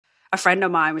a friend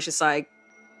of mine was just like,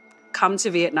 come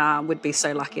to Vietnam, would be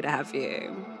so lucky to have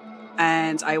you.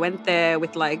 And I went there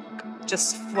with like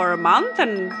just for a month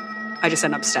and I just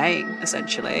ended up staying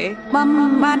essentially.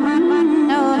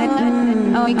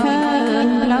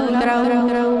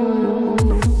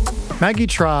 Maggie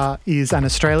Tra is an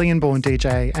Australian-born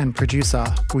DJ and producer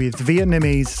with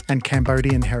Vietnamese and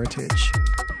Cambodian heritage.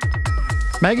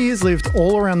 Maggie has lived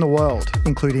all around the world,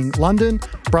 including London,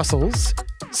 Brussels,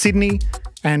 Sydney,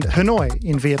 and Hanoi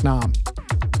in Vietnam.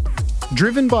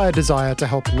 Driven by a desire to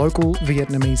help local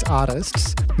Vietnamese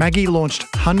artists, Maggie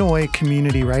launched Hanoi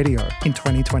Community Radio in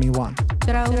 2021.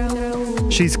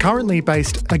 She's currently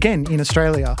based again in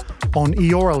Australia on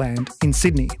Eora land in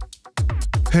Sydney.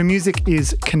 Her music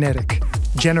is kinetic,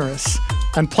 generous,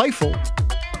 and playful.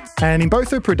 And in both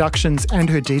her productions and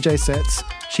her DJ sets,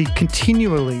 she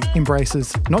continually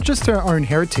embraces not just her own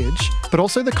heritage, but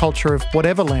also the culture of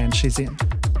whatever land she's in.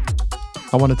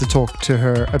 I wanted to talk to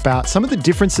her about some of the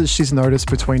differences she's noticed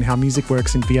between how music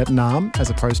works in Vietnam as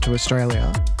opposed to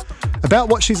Australia, about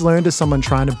what she's learned as someone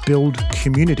trying to build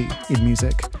community in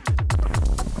music,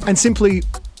 and simply,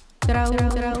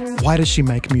 why does she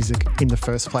make music in the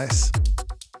first place?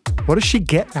 What does she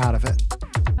get out of it?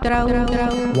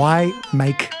 Why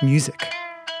make music?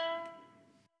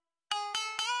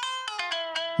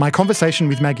 My conversation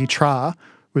with Maggie Tra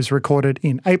was recorded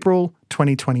in April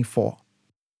 2024.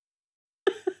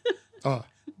 Oh,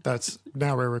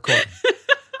 now we're recording.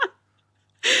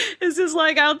 This is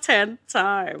like our 10th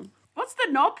time. What's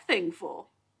the knob thing for?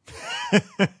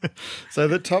 So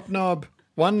the top knob,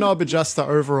 one knob adjusts the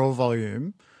overall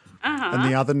volume and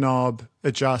the other knob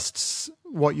adjusts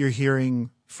what you're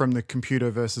hearing from the computer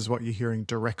versus what you're hearing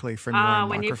directly from your own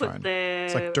when microphone. You put the,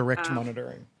 it's like direct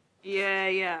monitoring.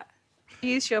 Yeah.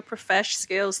 Use your profesh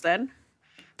skills then.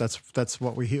 That's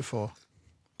what we're here for,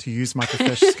 to use my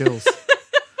profesh skills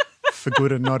for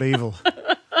good and not evil.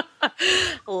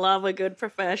 Love a good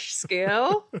profesh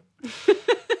skill.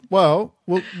 Well,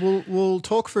 we'll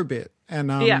talk for a bit,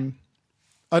 and I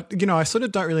sort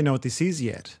of don't really know what this is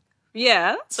yet.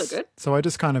 Yeah, that's so good. So I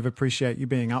just kind of appreciate you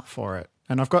being up for it.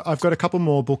 And I've got a couple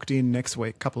more booked in next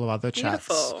week, a couple of other chats.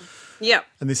 Beautiful. Yeah.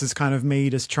 And this is kind of me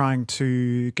just trying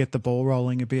to get the ball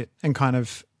rolling a bit and kind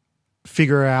of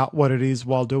figure out what it is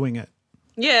while doing it.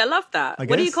 Yeah, I love that.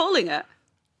 What are you calling it?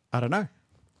 I don't know.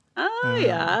 Oh,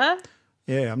 yeah.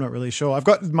 Yeah, I'm not really sure. I've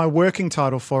got my working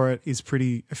title for it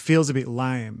it feels a bit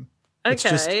lame. Okay. It's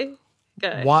just,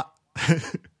 go. What?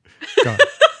 Go.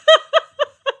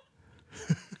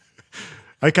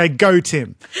 Okay, go,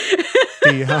 Tim.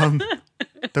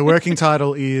 The working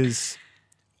title is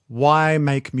Why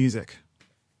Make Music?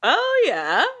 Oh,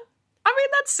 yeah. I mean,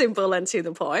 that's simple and to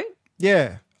the point.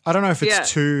 Yeah. I don't know if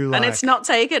it's too like... And it's not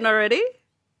taken already?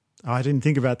 Oh, I didn't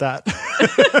think about that.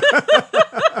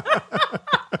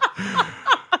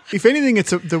 If anything,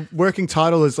 the working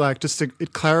title is like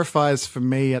it clarifies for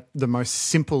me at the most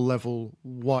simple level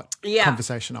what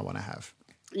conversation I want to have.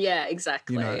 Yeah,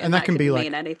 exactly. You know, and that can be like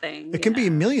mean anything. It can be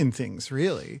a million things,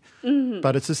 really. Mm-hmm.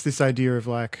 But it's just this idea of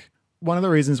like one of the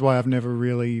reasons why I've never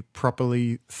really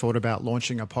properly thought about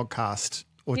launching a podcast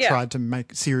or tried to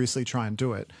seriously try and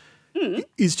do it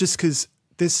is just because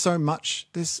there's so much.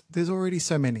 There's already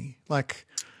so many. Like,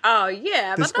 oh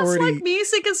yeah, but that's like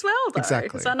music as well, though.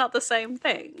 Exactly, it's not the same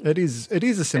thing. It is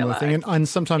a similar thing, and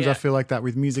sometimes I feel like that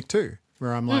with music too,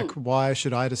 where I'm like, why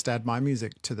should I just add my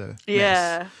music to the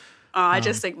mess? Oh, I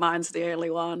just think mine's the only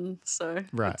one, so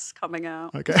it's coming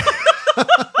out. Okay.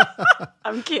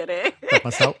 I'm kidding. That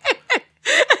must help.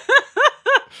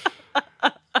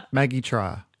 Maggie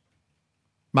Tra.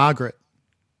 Margaret.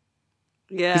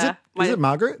 Yeah. Is it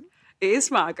Margaret? It is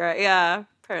Margaret, yeah.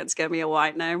 Parents gave me a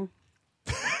white name.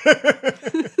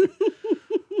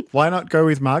 Why not go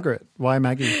with Margaret? Why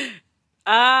Maggie?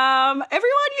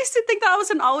 Everyone used to think that I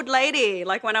was an old lady,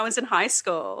 like when I was in high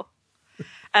school.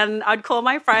 And I'd call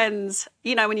my friends,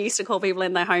 you know, when you used to call people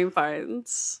in their home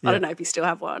phones. Yeah. I don't know if you still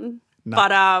have one. No.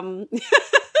 But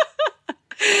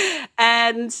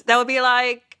and they would be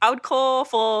like, I would call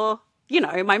for, you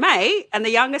know, my mate, and the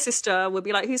younger sister would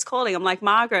be like, who's calling? I'm like,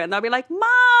 Margaret. And they'll be like, Mom.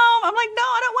 I'm like, no,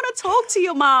 I don't want to talk to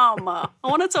your mom. I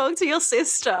want to talk to your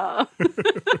sister.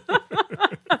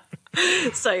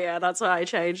 So, yeah, that's why I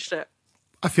changed it.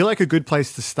 I feel like a good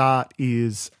place to start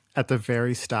is at the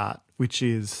very start, which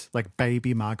is like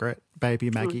baby Margaret, baby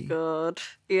Maggie. Oh, God.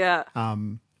 Yeah.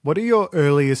 What are your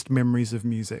earliest memories of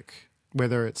music?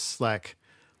 Whether it's like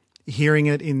hearing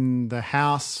it in the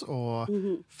house or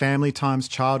family times,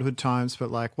 childhood times,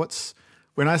 but like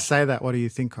when I say that, what do you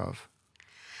think of?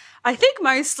 I think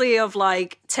mostly of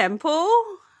like tempo.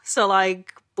 So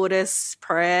like Buddhist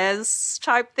prayers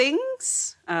type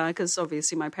things, because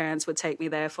obviously my parents would take me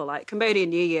there for like Cambodian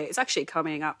New Year. It's actually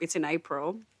coming up. It's in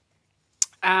April.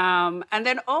 And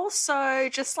then also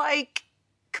just like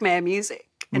Khmer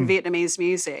music and Vietnamese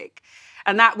music.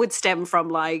 And that would stem from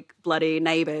like bloody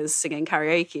neighbours singing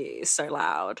karaoke so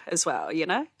loud as well, you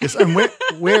know? Yes, and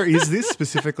where is this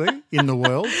specifically in the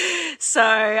world? So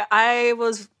I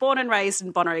was born and raised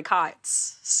in Bonnery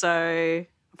Heights. So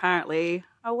apparently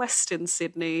a Western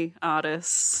Sydney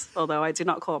artist, although I do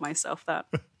not call myself that.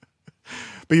 But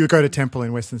you would go to temple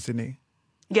in Western Sydney?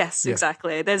 Yes,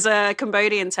 exactly. There's a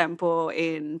Cambodian temple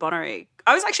in Bonnery.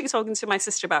 I was actually talking to my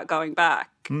sister about going back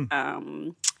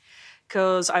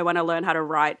because I want to learn how to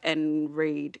write and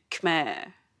read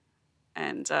Khmer.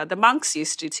 And the monks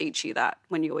used to teach you that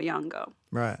when you were younger.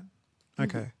 Right.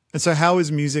 Okay. And so how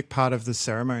is music part of the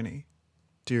ceremony?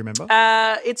 Do you remember?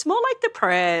 It's more like the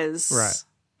prayers. Right.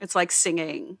 It's like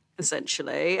singing,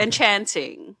 essentially, and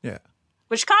chanting. Yeah.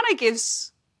 Which kind of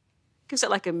gives it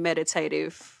like a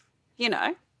meditative, you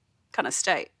know, kind of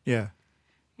state. Yeah.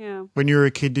 Yeah. When you were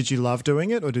a kid, did you love doing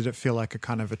it or did it feel like a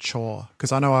kind of a chore?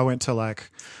 Because I know I went to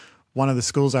like one of the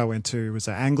schools I went to was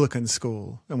an Anglican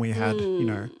school and we had, you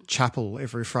know, chapel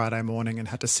every Friday morning and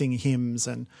had to sing hymns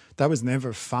and that was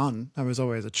never fun. That was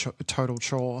always a total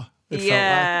chore. It felt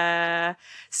like.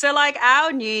 So like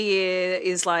our New Year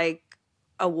is like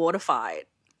a water fight.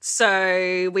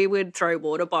 So we would throw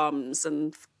water bombs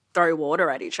and throw water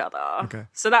at each other. Okay.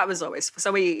 So that was always,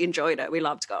 so we enjoyed it. We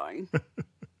loved going.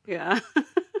 Yeah.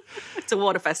 It's a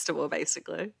water festival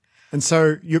basically. And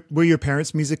so were your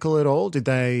parents musical at all? Did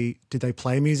they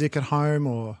play music at home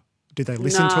or did they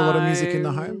listen to a lot of music in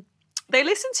the home? They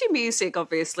listened to music,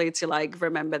 obviously, to like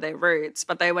remember their roots,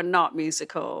 but they were not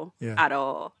musical at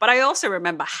all. But I also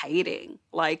remember hating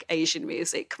like Asian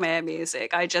music, Khmer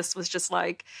music. I just was just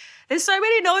like, there's so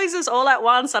many noises all at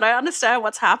once. I don't understand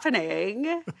what's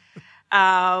happening.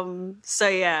 So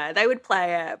yeah, they would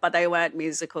play it, but they weren't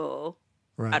musical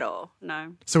at all.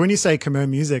 No. So when you say Khmer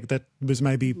music, that was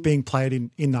maybe being played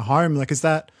in the home, like is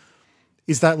that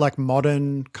like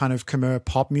modern kind of Khmer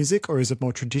pop music or is it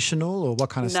more traditional or what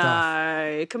kind of stuff?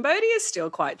 No, Cambodia is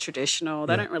still quite traditional.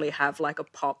 They don't really have like a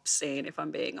pop scene, if I'm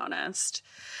being honest.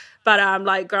 But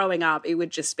like growing up, it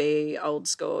would just be old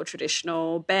school,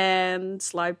 traditional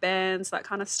bands, live bands, that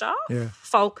kind of stuff. Yeah.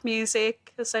 Folk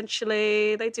music,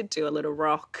 essentially. They did do a little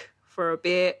rock for a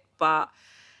bit, but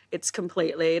it's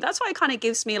completely, that's why it kind of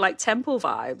gives me like temple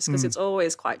vibes because it's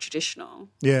always quite traditional.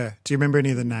 Yeah. Do you remember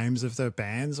any of the names of the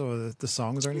bands or the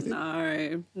songs or anything?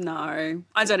 No.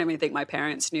 I don't even think my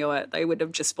parents knew it. They would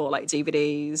have just bought like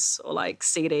DVDs or like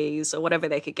CDs or whatever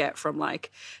they could get from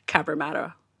like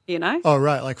Cabramatta, you know? Oh,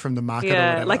 right, like from the market or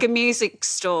whatever. Like a music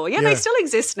store. Yeah, they still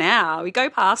exist now. We go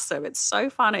past them. It's so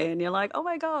funny and you're like, oh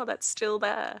my God, that's still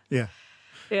there. Yeah.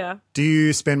 Yeah. Do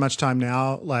you spend much time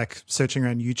now like searching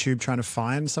around YouTube trying to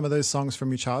find some of those songs from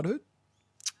your childhood?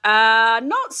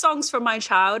 Not songs from my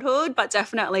childhood, but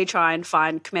definitely try and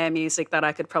find Khmer music that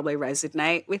I could probably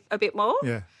resonate with a bit more.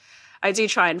 Yeah. I do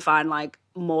try and find like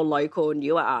more local,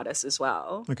 newer artists as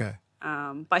well. Okay.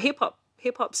 But hip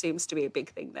hop seems to be a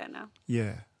big thing there now.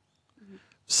 Yeah.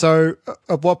 So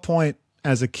at what point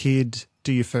as a kid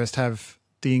do you first have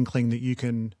the inkling that you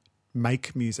can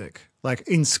make music? Like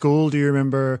in school, do you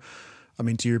remember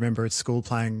at school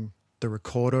playing the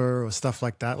recorder or stuff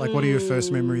like that? Like what are your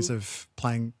first memories of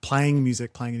playing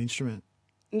music, playing an instrument?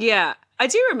 Yeah, I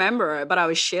do remember it, but I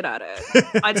was shit at it.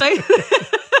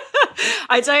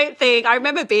 I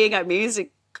remember being at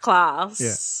music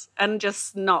class and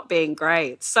just not being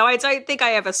great. So I don't think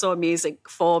I ever saw music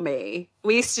for me.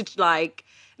 We used to like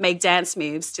make dance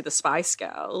moves to the Spice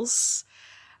Girls.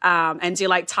 And do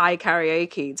like Thai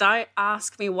karaoke. Don't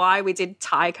ask me why we did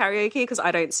Thai karaoke because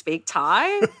I don't speak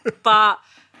Thai, but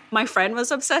my friend was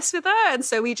obsessed with it, and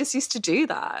so we just used to do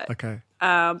that. Okay.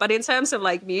 But in terms of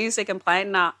like music and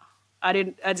playing, I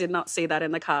did not see that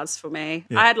in the cards for me.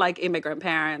 Yeah. I had like immigrant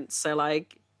parents, so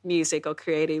like music or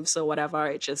creatives or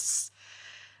whatever.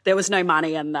 There was no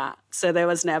money in that, so there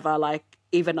was never like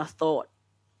even a thought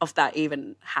of that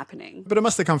even happening. But it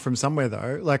must have come from somewhere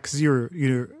though, like because you're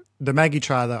the Maggie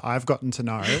Tra that I've gotten to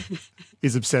know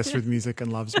is obsessed with music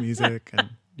and loves music and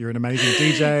you're an amazing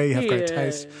DJ, you have great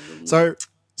taste. So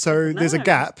there's a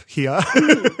gap here.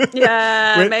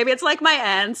 Maybe it's like my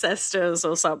ancestors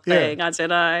or something. Yeah. I don't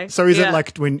know. So is it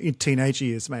like when in teenage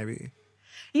years maybe?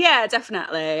 Yeah,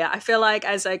 definitely. I feel like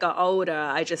as I got older,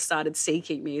 I just started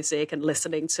seeking music and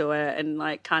listening to it and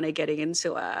like kind of getting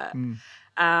into it.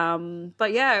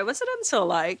 But yeah, it wasn't until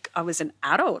like I was an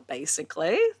adult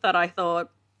basically that I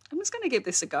thought, I'm just going to give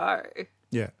this a go.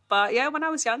 Yeah. But yeah, when I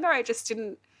was younger, I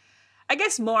I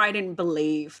guess more I didn't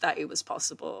believe that it was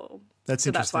possible. That's so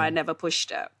interesting. that's why I never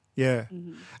pushed it. Yeah.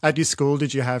 At your school,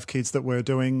 did you have kids that were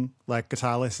doing like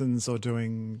guitar lessons or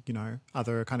doing, you know,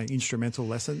 other kind of instrumental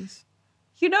lessons?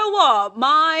 You know what?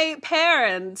 My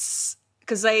parents,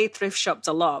 because they thrift shopped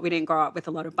a lot. We didn't grow up with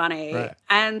a lot of money. Right.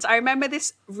 And I remember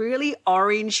this really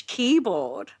orange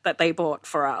keyboard that they bought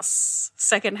for us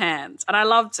secondhand. And I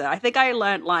loved it. I think I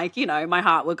learned like, you know, My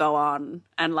Heart Will Go On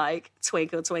and like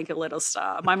Twinkle, Twinkle, Little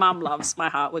Star. My mum loves My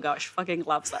Heart Will Go On. She fucking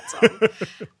loves that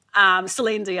song.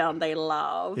 Celine Dion, they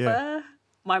love. Yeah.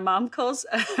 My mum calls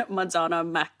Madonna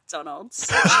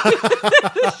McDonald's.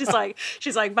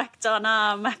 she's like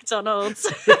McDonald's.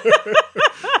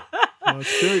 Oh,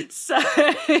 it's cute. So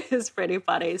it's pretty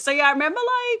funny. So yeah, I remember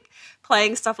like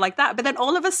playing stuff like that, but then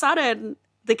all of a sudden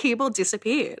the keyboard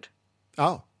disappeared.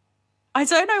 Oh. I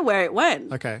don't know where it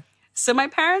went. Okay. So my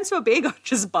parents were big on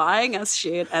just buying us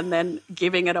shit and then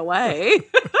giving it away.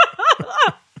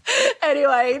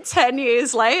 Anyway, 10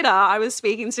 years later, I was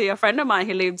speaking to a friend of mine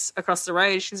who lives across the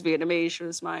road. She's Vietnamese. She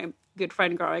was my good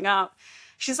friend growing up.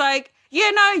 She's like,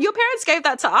 yeah, no, your parents gave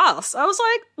that to us. I was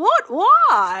like, what?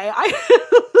 Why?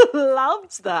 I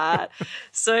loved that.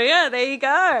 So, yeah, there you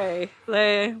go.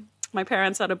 My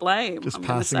parents are to blame, Just I'm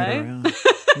passing gonna say. it around.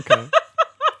 Okay.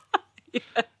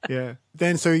 Yeah.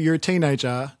 Then, so you're a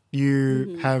teenager.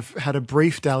 You have had a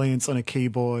brief dalliance on a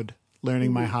keyboard,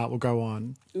 learning My Heart Will Go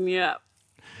On. Yeah.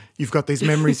 You've got these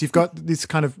memories. You've got this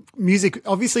kind of music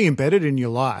obviously embedded in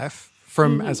your life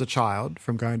from as a child,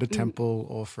 from going to temple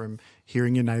or from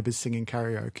hearing your neighbours singing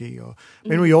karaoke. Or I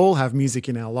mean, we all have music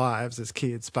in our lives as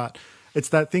kids, but it's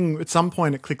that thing. At some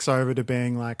point, it clicks over to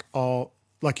being like, oh,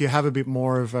 like you have a bit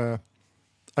more of a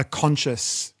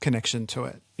conscious connection to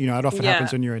it. You know, it often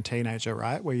happens when you're a teenager,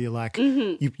 right? Where you're like,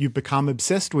 you become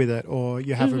obsessed with it, or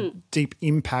you have a deep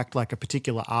impact, like a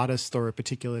particular artist or a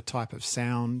particular type of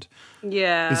sound.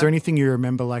 Yeah. Is there anything you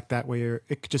remember like that where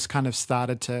it just kind of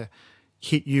started to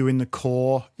hit you in the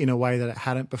core in a way that it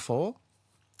hadn't before?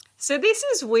 So this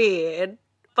is weird,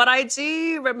 but I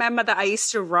do remember that I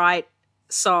used to write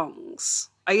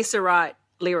songs. I used to write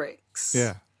lyrics.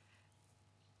 Yeah.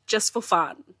 Just for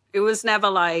fun. It was never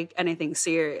like anything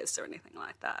serious or anything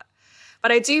like that.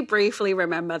 But I do briefly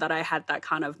remember that I had that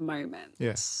kind of moment.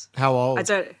 Yes. How old?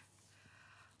 I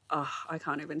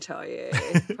can't even tell you.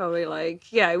 Probably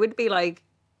like, it would be like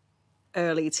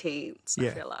early teens,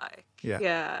 I feel like. Yeah.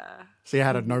 Yeah. So you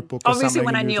had a notebook or Obviously something?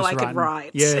 when I and you knew were I just could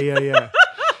writing. write. Yeah.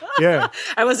 Yeah.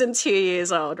 I wasn't 2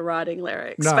 years old writing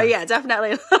lyrics. No. But yeah,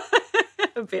 definitely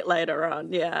a bit later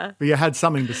on, yeah. But you had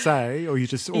something to say, or you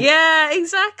just... Yeah,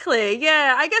 exactly.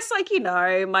 Yeah, I guess like, you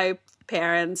know, my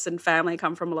parents and family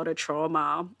come from a lot of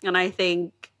trauma. And I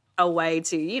think a way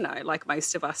to, you know, like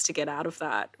most of us to get out of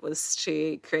that was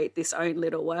to create this own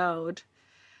little world.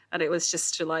 And it was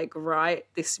just to like write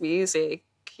this music,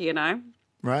 you know.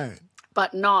 Right.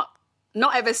 But not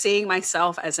ever seeing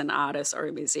myself as an artist or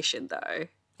a musician though.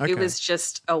 Okay. It was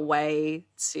just a way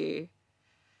to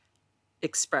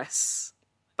express,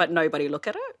 but nobody look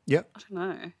at it. Yep. I don't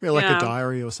know. Yeah, like a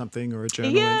diary or something, or a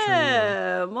journal entry.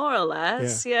 Yeah, more or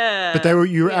less. Yeah. But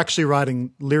you were actually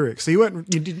writing lyrics, so you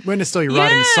weren't necessarily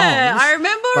writing songs.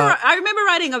 I remember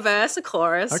writing a verse, a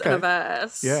chorus, and a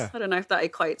verse. Yeah. I don't know if that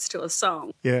equates to a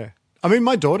song. Yeah. I mean,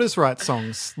 my daughters write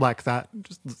songs like that,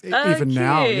 even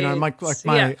now. You know, my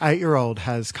 8-year-old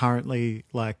has currently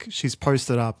she's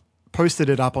posted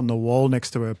it up on the wall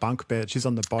next to her bunk bed. She's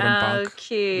on the bottom bunk.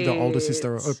 Cute. The older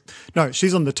sister. No,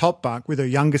 she's on the top bunk with her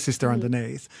younger sister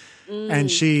underneath.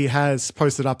 And she has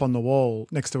posted up on the wall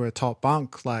next to her top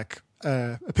bunk like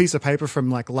a piece of paper from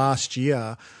like last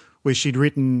year where she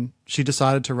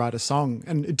decided to write a song,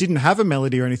 and it didn't have a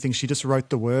melody or anything. She just wrote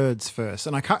the words first.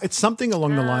 And it's something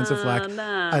along the lines of like,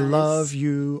 nice. I love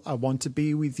you, I want to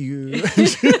be with you.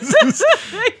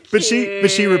 But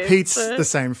she repeats the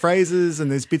same phrases, and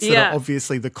there's bits that are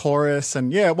obviously the chorus.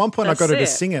 And at one point I got her to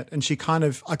sing it, and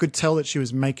I could tell that she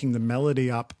was making the melody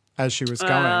up as she was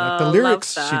going. Like the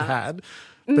lyrics she'd had,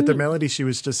 but the melody she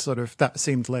was just sort of, that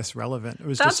seemed less relevant. It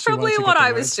was That's just probably what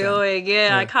I was doing.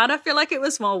 Yeah, I kind of feel like it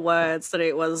was more words than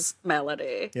it was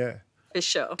melody. Yeah. For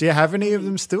sure. Do you have any of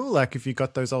them still? Like if you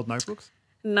got those old notebooks?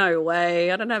 No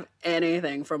way. I don't have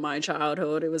anything from my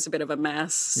childhood. It was a bit of a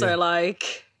mess. So nah. I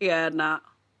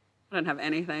don't have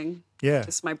anything. Yeah.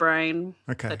 Just my brain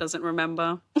that doesn't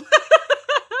remember.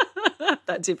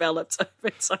 That developed over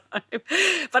time.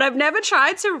 But I've never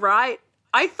tried to write.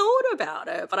 I thought about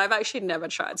it, but I've actually never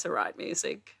tried to write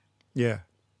music. Yeah.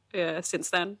 Yeah, since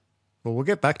then. Well, we'll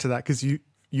get back to that because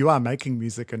you are making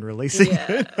music and releasing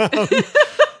it.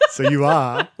 So you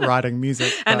are writing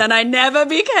music. And then I never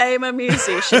became a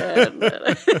musician.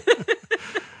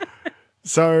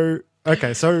 So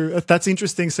that's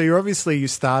interesting. So you're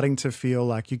starting to feel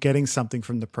like you're getting something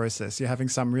from the process. You're having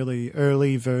some really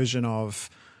early version of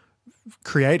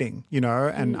creating,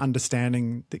 and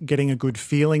understanding, getting a good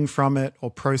feeling from it,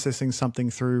 or processing something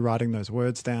through writing those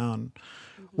words down.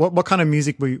 What kind of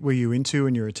music were you into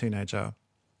when you were a teenager?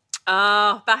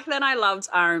 Back then I loved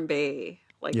R&B.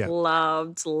 Yeah.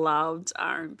 Loved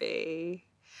R&B.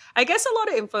 I guess a lot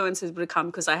of influences would come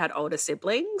because I had older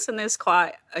siblings, and there's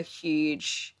quite a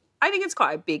huge, I think it's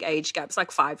quite a big age gap. It's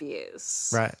like 5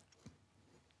 years. Right.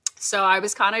 So I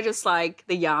was kind of just like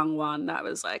the young one that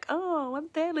was like, oh,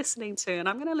 what they're listening to, and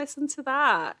I'm going to listen to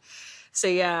that. So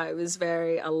yeah, it was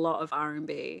a lot of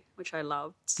R&B, which I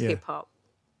loved, hip hop.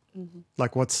 Mm-hmm.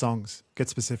 Like what songs? Get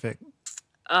specific.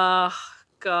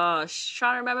 Gosh,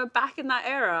 trying to remember back in that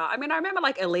era. I mean, I remember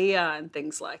like Aaliyah and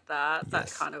things like that,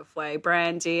 that kind of way.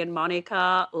 Brandy and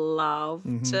Monica,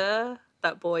 loved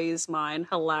That Boy Is Mine,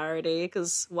 hilarity,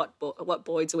 because what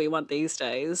boy do we want these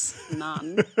days?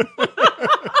 None.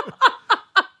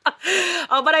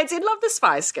 Oh, but I did love the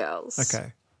Spice Girls.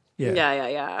 Okay. Yeah.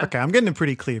 Yeah. Okay, I'm getting a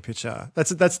pretty clear picture.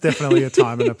 That's definitely a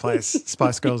time and a place.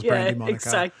 Spice Girls, Brandy, Monica.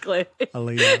 Exactly.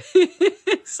 Aaliyah.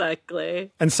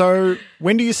 Exactly. And so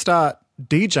when do you start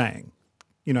DJing?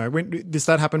 Does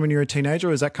that happen when you're a teenager,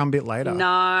 or does that come a bit later?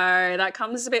 No, that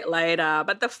comes a bit later.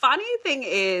 But the funny thing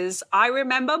is, I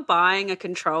remember buying a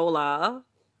controller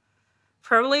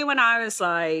probably when I was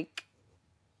like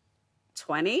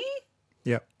 20.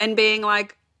 Yep. And being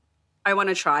like, I want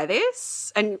to try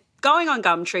this. And going on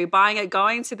Gumtree, buying it,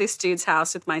 going to this dude's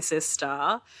house with my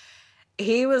sister.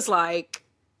 He was like,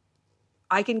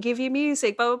 I can give you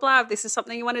music, blah, blah, blah. If this is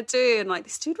something you want to do. And like,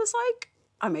 this dude was like,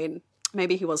 I mean,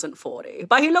 maybe he wasn't 40,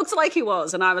 but he looked like he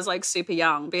was. And I was like super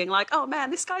young, being like, oh man,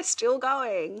 this guy's still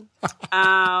going. But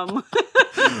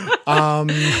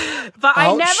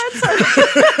I never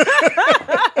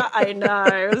I know,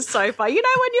 it was so funny.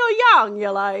 When you're young,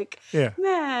 you're like,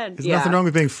 man. There's nothing wrong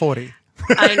with being 40.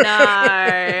 I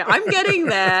know. I'm getting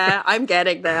there.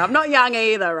 I'm not young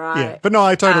either, right? Yeah, but no,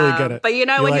 I totally get it. But when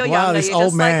you're wow, younger, this you're old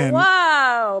just man. like,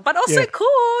 wow. But also cool,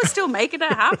 still making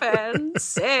it happen.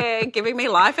 Sick, giving me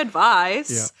life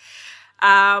advice.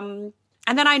 Yeah. And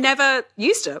then I never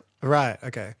used it. Right,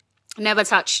 okay. Never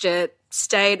touched it.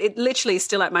 It literally is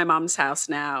still at my mum's house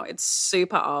now. It's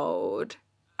super old.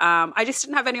 I just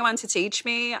didn't have anyone to teach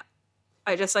me.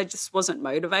 I just wasn't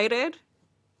motivated.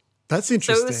 That's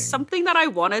interesting. So it was something that I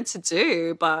wanted to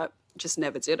do, but just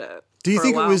never did it. Do you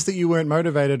think it was that you weren't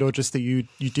motivated, or just that you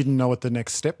didn't know what the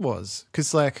next step was?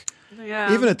 Because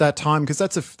even at that time, because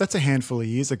that's a handful of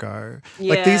years ago.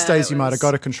 Like these days you might have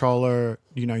got a controller,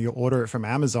 you order it from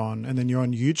Amazon, and then you're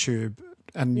on YouTube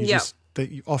and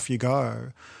off you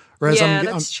go. Whereas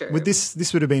that's true. With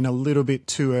this would have been a little bit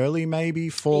too early maybe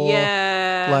for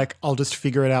like, I'll just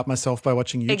figure it out myself by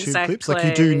watching YouTube clips.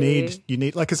 Like you need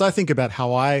like, because I think about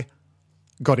how I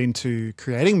got into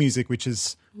creating music, which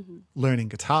is learning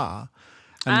guitar.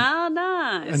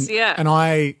 Nice.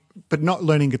 But not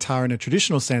learning guitar in a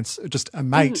traditional sense, just a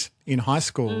mate in high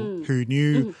school who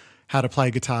knew how to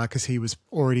play guitar because he was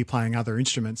already playing other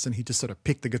instruments, and he just sort of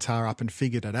picked the guitar up and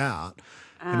figured it out.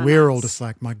 And we're all just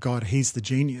like, my God, he's the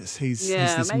genius. He's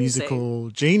this amazing. musical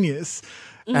genius.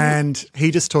 And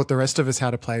he just taught the rest of us how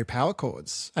to play power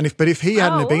chords. And if he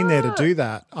hadn't have been there to do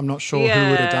that, I'm not sure who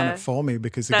would have done it for me,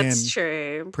 because again, that's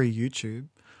true. Pre-YouTube.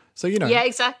 So, Yeah,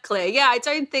 exactly. Yeah, I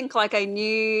don't think like I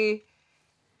knew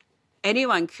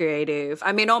anyone creative.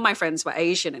 I mean, all my friends were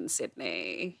Asian in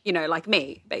Sydney, like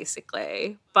me,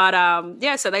 basically. But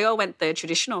so they all went the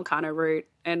traditional kind of route,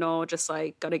 and all just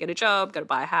like, got to get a job, got to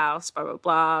buy a house, blah, blah,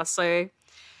 blah. So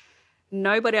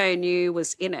nobody I knew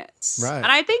was in it. Right. And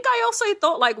I think I also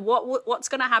thought, like, what's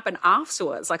going to happen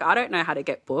afterwards? Like, I don't know how to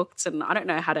get booked, and I don't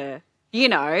know how to,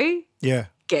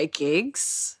 get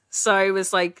gigs. So I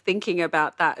was like thinking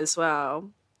about that as well.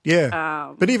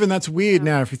 Yeah. But even that's weird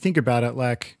now if you think about it.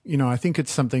 Like, I think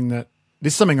it's something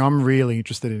I'm really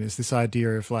interested in, is this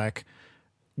idea of like,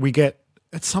 at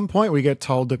some point we get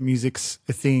told that music's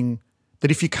a thing that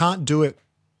if you can't do it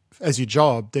as your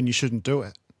job, then you shouldn't do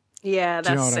it. Yeah,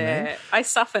 that's what it. I mean? I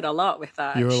suffered a lot with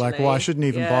that. You were like, well, I shouldn't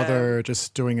even bother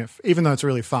just doing it, even though it's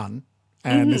really fun.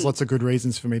 And there's lots of good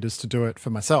reasons for me just to do it for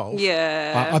myself.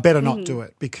 Yeah. I better not do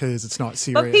it because it's not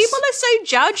serious. But people are so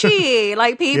judgy.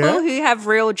 Like people who have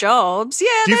real jobs. Yeah,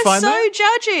 do you they're find so that?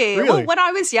 judgy. Really? Well, when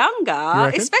I was younger,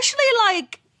 You especially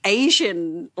like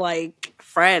Asian like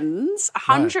friends,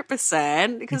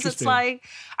 100%. Because it's like,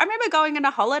 I remember going in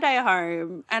a holiday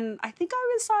home, and I think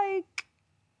I was like,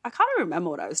 I can't even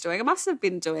remember what I was doing. I must have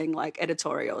been doing like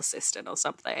editorial assistant or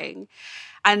something.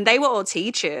 And they were all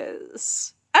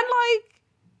teachers. And like,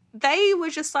 they were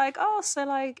just like, oh, so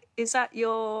like, is that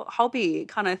your hobby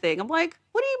kind of thing? I'm like,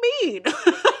 what do you mean?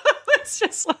 It's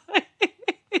just like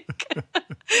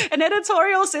an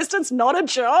editorial assistant's not a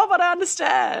job. I don't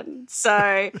understand. So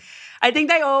I think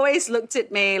they always looked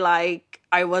at me like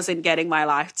I wasn't getting my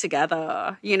life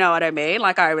together. You know what I mean?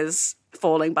 Like I was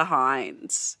falling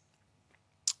behind.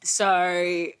 So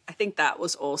I think that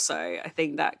was also, I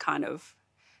think that kind of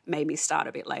made me start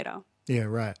a bit later. Yeah,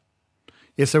 right.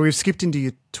 Yeah, so we've skipped into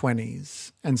your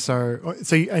 20s.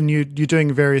 And you're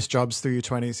doing various jobs through your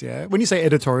 20s, yeah? When you say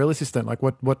editorial assistant, like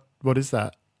what is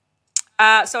that?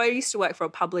 So I used to work for a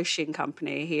publishing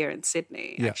company here in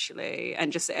Sydney, actually,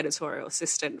 and just the editorial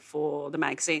assistant for the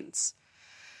magazines.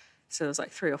 So it was like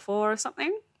 3 or 4 or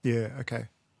something. Yeah, okay.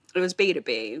 It was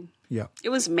B2B. Yeah. It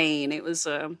was mean. It was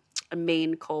a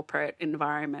mean corporate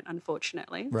environment,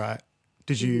 unfortunately. Right.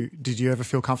 Did you ever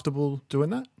feel comfortable doing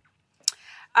that?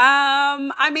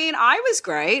 I mean, I was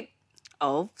great.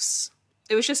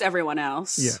 It was just everyone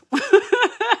else. Yeah.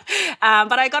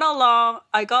 But I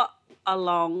got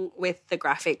along with the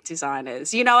graphic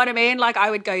designers. You know what I mean? Like I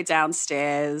would go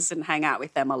downstairs and hang out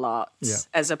with them a lot,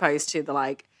 as opposed to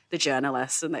the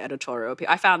journalists and the editorial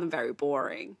people. I found them very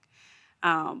boring.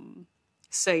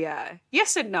 So yeah,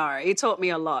 yes and no. It taught me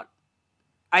a lot.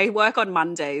 I work on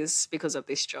Mondays because of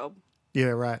this job. Yeah,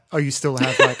 right. Oh, you still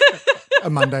have like a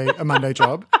Monday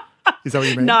job? Is that what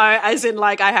you mean? No, as in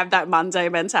like I have that Monday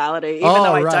mentality.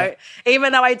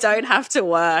 Even though I don't have to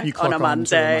work on a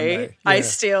Monday, yeah. I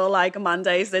still like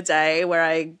Monday's the day where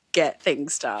I get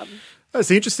things done. That's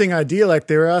an interesting idea. Like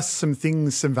there are some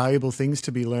valuable things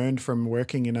to be learned from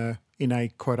working in a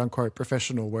quote unquote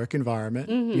professional work environment.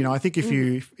 Mm-hmm. You know, I think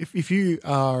if you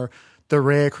are the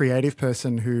rare creative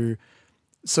person who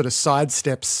sort of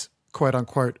sidesteps quote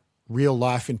unquote real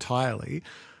life entirely,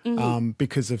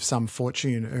 because of some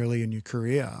fortune early in your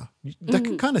career, that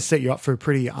can kind of set you up for a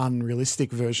pretty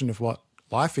unrealistic version of what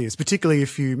life is, particularly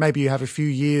if you have a few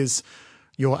years,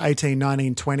 you're 18,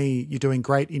 19, 20, you're doing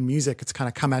great in music, it's kind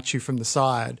of come at you from the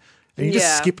side and you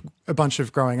just skip a bunch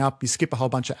of growing up, you skip a whole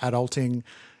bunch of adulting,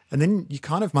 and then you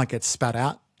kind of might get spat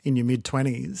out in your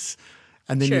mid-20s.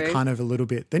 And then you're kind of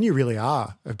then you really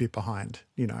are a bit behind,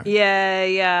 you know. Yeah,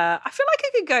 yeah. I feel like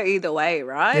it could go either way,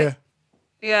 right?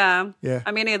 Yeah. Yeah.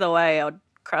 I mean, either way, I'd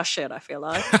crush it, I feel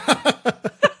like.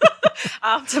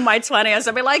 After my 20s,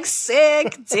 I'd be like,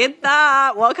 sick, did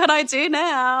that. What can I do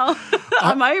now?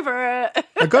 I'm over it.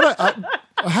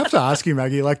 I have to ask you,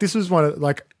 Maggie, like this was one of,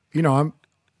 like, you know,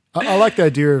 I like the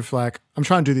idea of like, I'm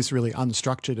trying to do this really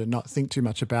unstructured and not think too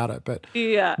much about it. But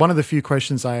one of the few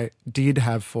questions I did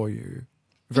have for you,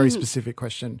 a very specific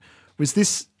question, was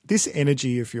this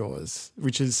energy of yours,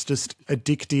 which is just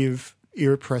addictive,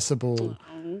 irrepressible,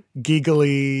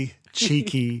 giggly,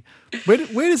 cheeky. Where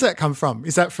does that come from?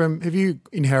 Is that have you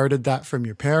inherited that from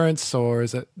your parents, or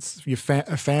is it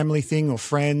a family thing, or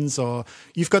friends, or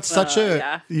you've got such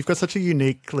a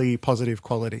uniquely positive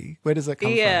quality? Where does that come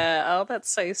from? Yeah, oh, that's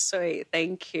so sweet.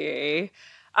 Thank you.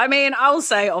 I mean, I'll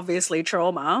say obviously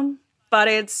trauma, but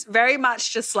it's very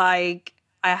much just like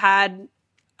I had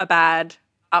a bad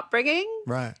upbringing.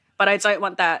 Right. But I don't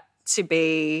want that to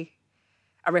be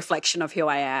a reflection of who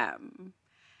I am.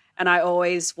 And I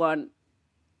always want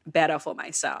better for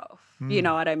myself. You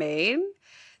know what I mean?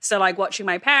 So like watching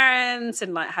my parents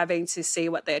and like having to see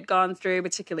what they had gone through,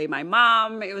 particularly my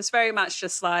mum, it was very much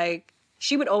just like,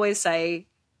 she would always say,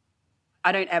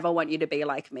 I don't ever want you to be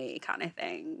like me kind of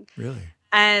thing. Really?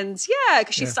 And yeah,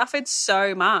 because she suffered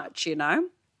so much, you know?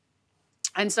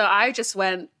 And so I just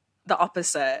went the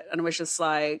opposite and was just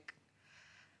like,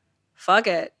 fuck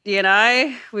it, you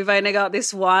know? We've only got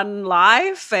this one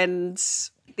life. And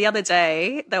the other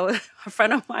day, a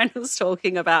friend of mine was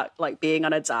talking about like being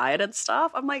on a diet and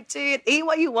stuff. I'm like, dude, eat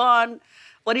what you want.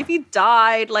 What if you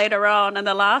died later on and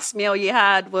the last meal you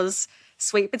had was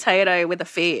sweet potato with a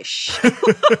fish?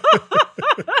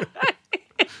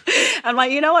 I'm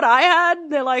like, you know what I had?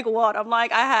 They're like, what? I'm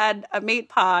like, I had a meat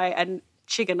pie and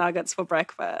chicken nuggets for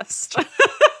breakfast.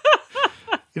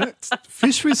 You know,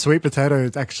 fish with sweet potato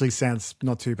actually sounds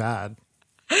not too bad.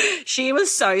 She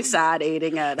was so sad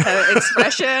eating it. Her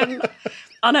expression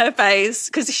on her face,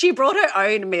 because she brought her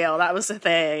own meal. That was the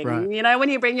thing. Right. You know, when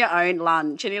you bring your own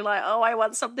lunch and you're like, oh, I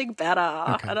want something better.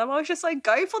 Okay. And I'm always just like,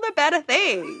 go for the better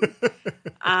thing.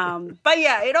 But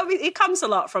yeah, it comes a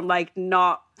lot from like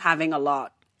not having a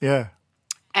lot. Yeah.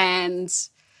 And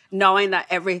knowing that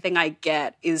everything I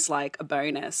get is like a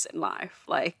bonus in life.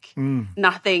 Like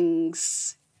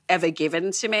nothing's ever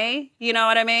given to me, you know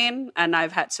what I mean? And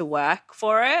I've had to work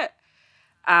for it.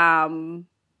 And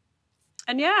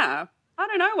yeah, I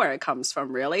don't know where it comes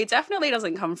from, really. It definitely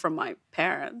doesn't come from my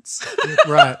parents.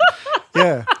 Right.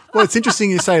 Yeah. Well, it's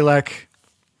interesting you say, like,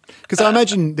 because I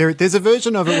imagine there's a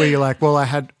version of it where you're like, well, I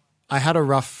had a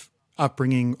rough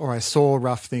upbringing, or I saw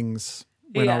rough things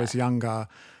when I was younger,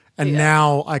 and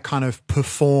now I kind of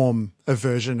perform a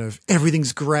version of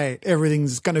everything's great,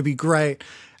 everything's going to be great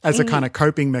as a kind of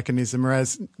coping mechanism,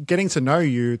 whereas getting to know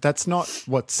you, that's not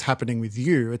what's happening with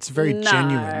you. It's very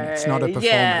genuine. It's not a performance.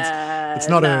 Yeah, it's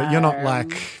not you're not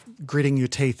like gritting your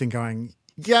teeth and going,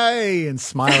 yay, and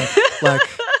smiling. Like,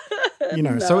 you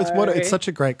know, so it's such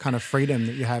a great kind of freedom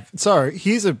that you have. So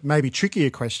here's a maybe trickier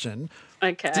question.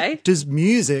 Okay. Does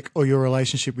music, or your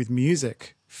relationship with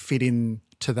music, fit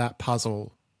into that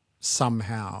puzzle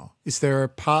somehow? Is there a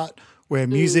part where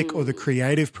music or the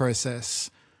creative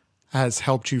process has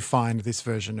helped you find this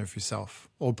version of yourself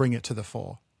or bring it to the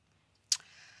fore?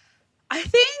 I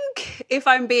think, if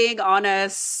I'm being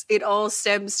honest, it all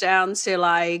stems down to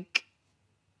like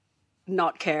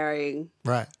not caring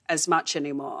as much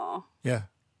anymore. Yeah.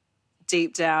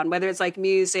 Deep down, whether it's like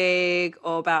music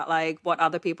or about like what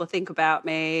other people think about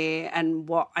me and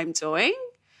what I'm doing.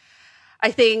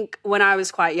 I think when I was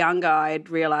quite younger, I'd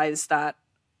realized that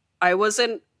I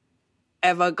wasn't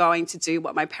ever going to do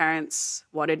what my parents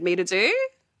wanted me to do.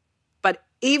 But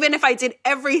even if I did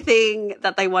everything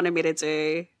that they wanted me to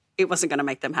do, it wasn't going to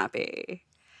make them happy.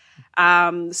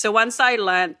 So once I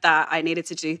learned that I needed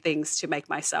to do things to make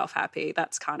myself happy,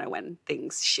 that's kind of when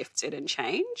things shifted and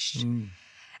changed.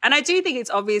 And I do think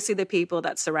it's obviously the people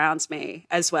that surrounds me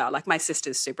as well. Like, my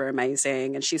sister's super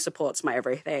amazing and she supports my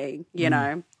everything, you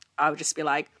know. I would just be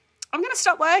like, I'm going to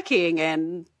stop working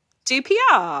and do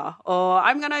PR, or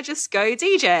I'm going to just go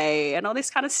DJ and all this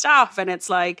kind of stuff. And it's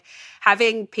like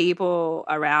having people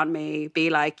around me be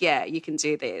like, yeah, you can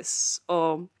do this.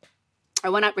 Or I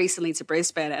went up recently to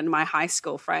Brisbane and my high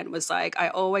school friend was like, I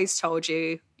always told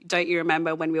you, don't you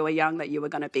remember when we were young that you were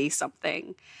going to be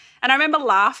something? And I remember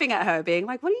laughing at her being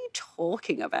like, what are you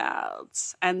talking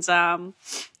about? And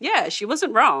yeah, she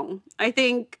wasn't wrong. I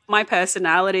think my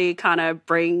personality kind of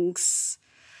brings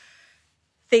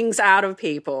things out of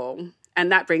people,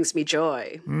 and that brings me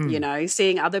joy, you know,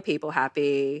 seeing other people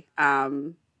happy,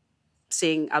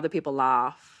 seeing other people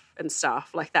laugh and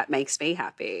stuff, like that makes me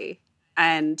happy.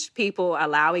 And people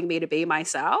allowing me to be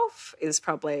myself is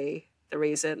probably the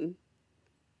reason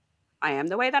I am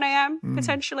the way that I am,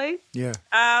 potentially. Yeah.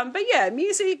 But yeah,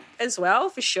 music as well,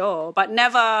 for sure. But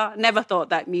never thought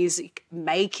that music,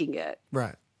 making it,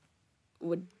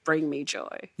 would bring me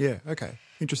joy. Yeah, okay.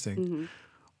 Interesting.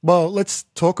 Well, let's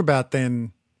talk about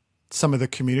then some of the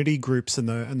community groups and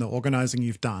the organising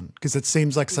you've done, because it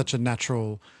seems like such a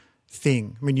natural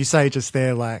thing. I mean, you say just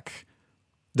there like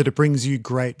that it brings you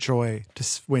great joy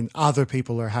when other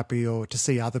people are happy or to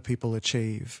see other people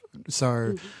achieve.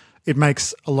 So it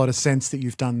makes a lot of sense that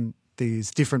you've done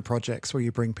these different projects where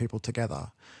you bring people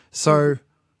together. So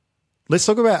let's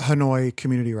talk about Hanoi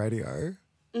Community Radio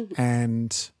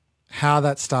and how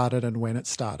that started and when it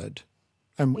started.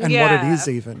 And what it is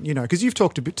even, you know, because you've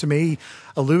talked a bit to me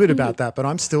a little bit about that, but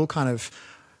I'm still kind of,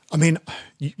 I mean,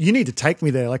 you need to take me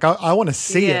there. Like I want to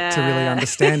see it to really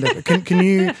understand it. Can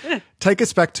you take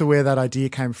us back to where that idea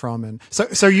came from? And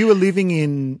so you were living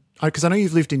in, because I know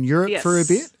you've lived in Europe for a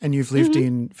bit and you've lived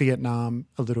in Vietnam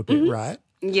a little bit, right?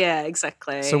 Yeah,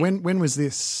 exactly. So when was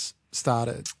this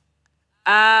started?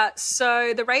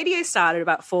 So the radio started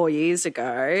about 4 years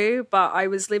ago, but I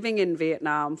was living in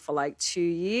Vietnam for like 2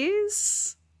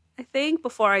 years, I think,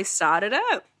 before I started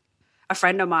it. A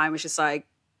friend of mine was just like,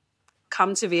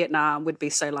 come to Vietnam, would be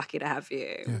so lucky to have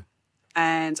you. Yeah.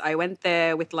 And I went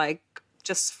there with like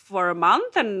just for a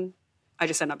month and I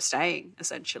just ended up staying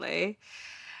essentially.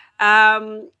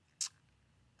 I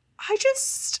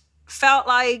just felt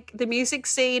like the music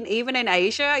scene, even in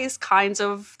Asia, is kind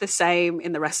of the same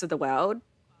in the rest of the world,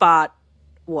 but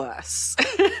worse.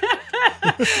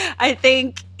 I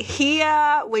think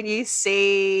here when you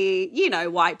see, you know,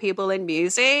 white people in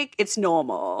music, it's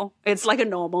normal. It's like a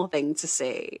normal thing to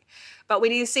see. But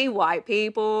when you see white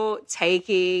people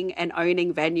taking and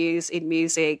owning venues in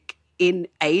music in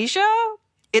Asia,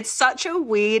 it's such a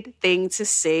weird thing to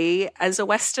see as a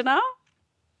Westerner.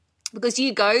 Because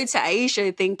you go to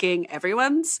Asia thinking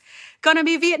everyone's going to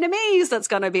be Vietnamese that's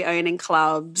going to be owning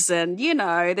clubs and, you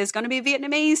know, there's going to be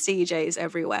Vietnamese DJs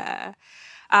everywhere.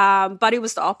 But it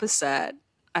was the opposite.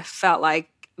 I felt like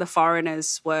the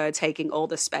foreigners were taking all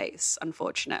the space,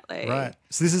 unfortunately. Right.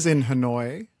 So this is in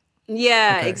Hanoi?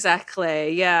 Yeah,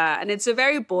 exactly. Yeah. And it's a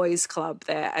very boys' club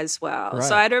there as well. Right.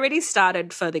 So I'd already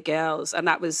started for the girls and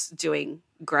that was doing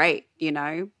great, you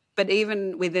know. But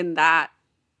even within that,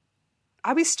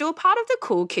 I was still part of the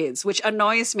cool kids, which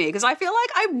annoys me because I feel like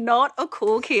I'm not a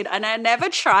cool kid and I never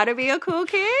try to be a cool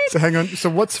kid. So hang on. So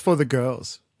what's For the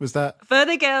Girls? Was that? For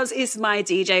the Girls is my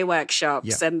DJ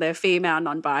workshops and the female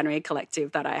non-binary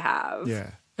collective that I have.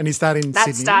 Yeah. And is that in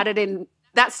Sydney?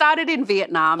 That started in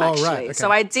Vietnam, actually. Right, okay.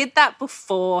 So I did that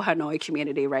before Hanoi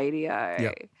Community Radio.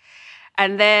 Yep.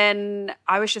 And then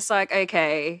I was just like,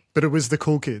 okay. But it was the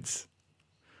cool kids.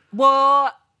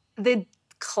 Well, the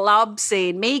club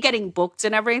scene, me getting booked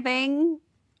and everything,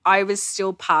 I was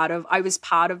part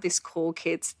of this cool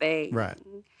kids thing. Right.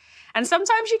 And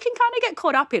sometimes you can kind of get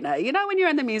caught up in it. You know, when you're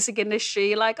in the music industry,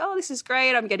 you're like, oh, this is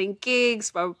great. I'm getting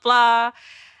gigs, blah, blah, blah.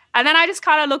 And then I just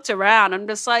kind of looked around. I'm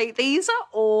just like, these are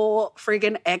all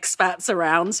friggin' expats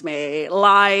around me.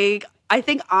 Like, I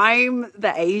think I'm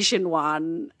the Asian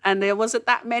one and there wasn't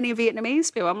that many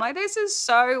Vietnamese people. I'm like, this is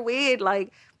so weird.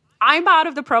 Like, I'm part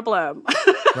of the problem.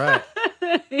 Right.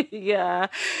 Yeah.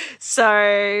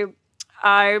 So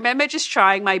I remember just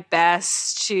trying my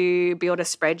best to build a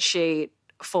spreadsheet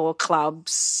for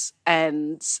clubs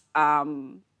and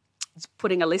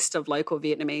putting a list of local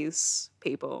Vietnamese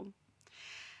people.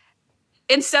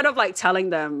 Instead of like telling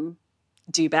them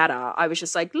do better, I was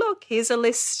just like, look, here's a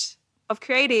list of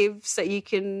creatives that you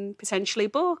can potentially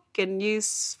book and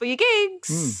use for your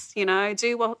gigs. You know,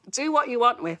 do what you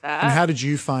want with it. And how did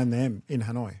you find them in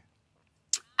Hanoi?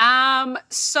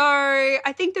 So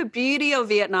I think the beauty of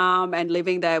Vietnam and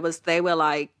living there was they were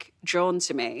like drawn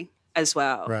to me as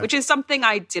well, right. which is something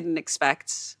I didn't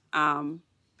expect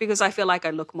because I feel like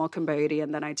I look more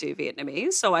Cambodian than I do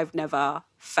Vietnamese. So I've never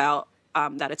felt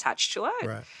that attached to it.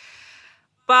 Right.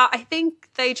 But I think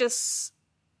they just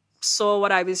saw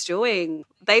what I was doing.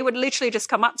 They would literally just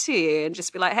come up to you and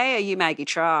just be like, hey, are you Maggie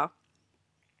Tra?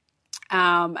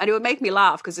 And it would make me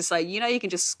laugh because it's like, you know, you can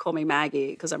just call me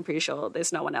Maggie because I'm pretty sure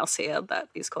there's no one else here that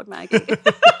is called Maggie.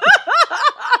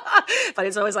 But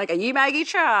it's always like, are you Maggie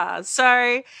Tra?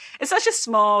 So it's such a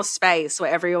small space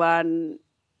where everyone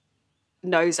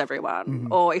knows everyone,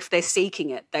 or if they're seeking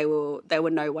it, they will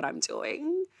know what I'm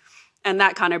doing. And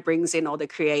that kind of brings in all the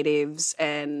creatives.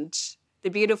 And the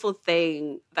beautiful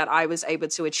thing that I was able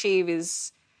to achieve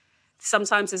is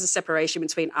sometimes there's a separation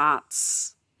between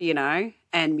arts, you know,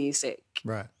 and music.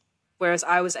 Right. Whereas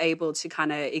I was able to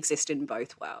kind of exist in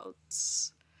both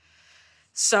worlds.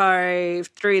 So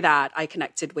through that, I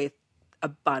connected with a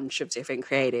bunch of different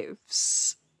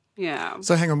creatives. Yeah.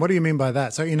 So hang on, what do you mean by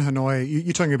that? So in Hanoi,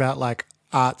 you're talking about like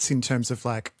arts in terms of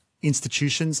like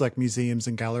institutions like museums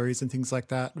and galleries and things like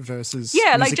that versus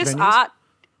like just venues? art.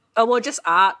 Oh, well, just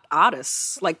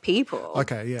artists, like people.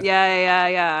 Okay,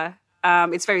 yeah. Yeah.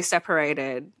 It's very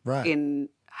separated in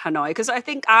Hanoi because I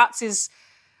think arts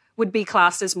would be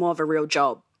classed as more of a real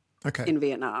job in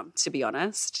Vietnam, to be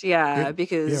honest. Yeah,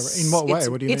 because in what way?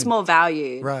 What do you mean? It's more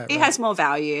value. Right. It has more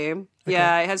value. Okay.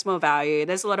 Yeah, it has more value.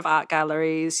 There's a lot of art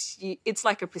galleries. It's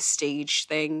like a prestige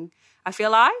thing, I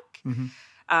feel like.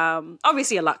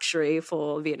 Obviously a luxury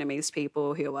for Vietnamese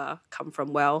people who come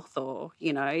from wealth or,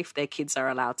 you know, if their kids are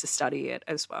allowed to study it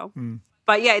as well.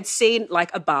 But yeah, it's seen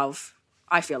like above,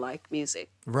 I feel like, music.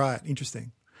 Right,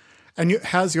 interesting. And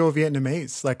how's your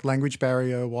Vietnamese, like language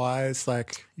barrier wise?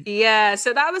 Like, yeah,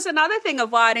 so that was another thing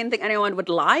of why I didn't think anyone would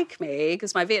like me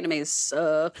because my Vietnamese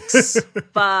sucks.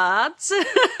 But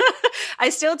I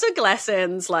still took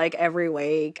lessons like every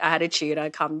week. I had a tutor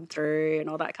come through and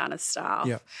all that kind of stuff.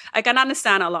 Yeah. I can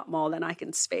understand a lot more than I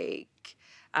can speak.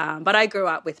 But I grew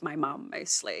up with my mum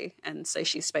mostly, and so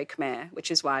she spoke Khmer, which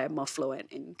is why I'm more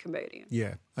fluent in Cambodian.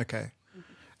 Yeah, okay.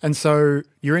 And so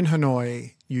you're in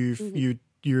Hanoi,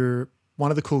 you're one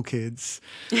of the cool kids.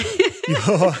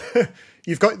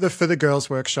 You've got the For the Girls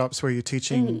workshops where you're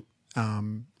teaching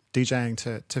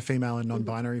DJing to female and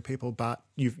non-binary people, but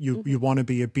you want to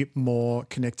be a bit more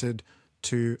connected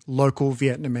to local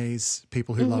Vietnamese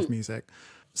people who love music.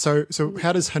 So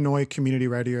how does Hanoi Community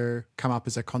Radio come up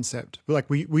as a concept? Like,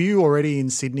 were you already in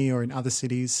Sydney or in other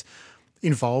cities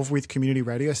involved with community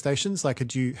radio stations? Like,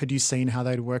 had you seen how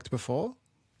they'd worked before?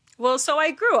 Well, so I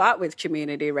grew up with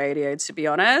community radio, to be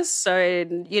honest. So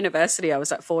in university, I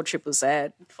was at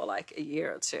 4ZZZ for like a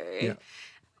year or two. Yeah.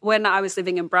 When I was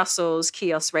living in Brussels,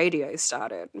 Kiosk Radio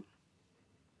started.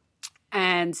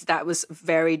 And that was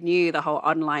very new, the whole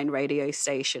online radio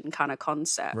station kind of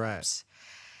concept. Right.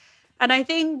 And I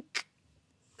think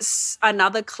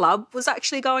another club was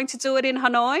actually going to do it in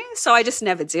Hanoi, so I just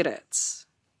never did it.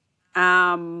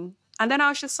 And then I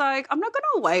was just like, I'm not going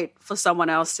to wait for someone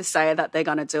else to say that they're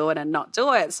going to do it and not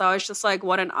do it. So I was just like,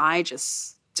 why don't I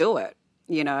just do it,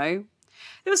 you know?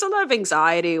 There was a lot of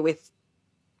anxiety with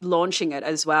launching it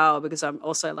as well because I'm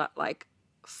also like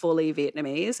fully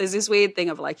Vietnamese. There's this weird thing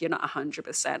of like, you're not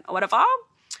 100% or whatever.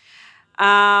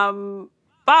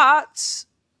 But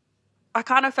I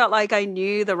kind of felt like I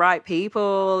knew the right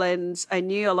people, and I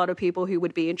knew a lot of people who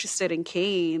would be interested and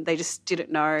keen. They just didn't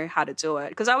know how to do it.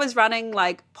 Because I was running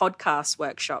like podcast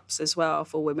workshops as well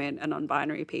for women and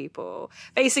non-binary people.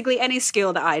 Basically any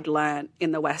skill that I'd learned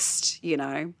in the West, you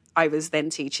know, I was then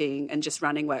teaching and just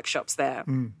running workshops there.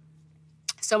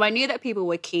 So I knew that people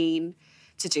were keen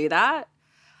to do that.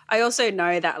 I also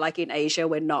know that like in Asia,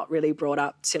 we're not really brought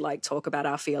up to like talk about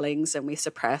our feelings, and we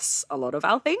suppress a lot of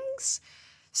our things.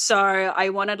 So I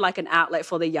wanted like an outlet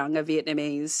for the younger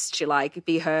Vietnamese to like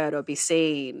be heard or be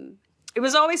seen. It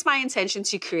was always my intention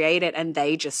to create it and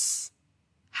they just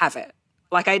have it.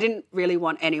 Like I didn't really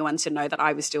want anyone to know that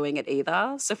I was doing it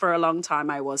either. So for a long time,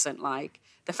 I wasn't like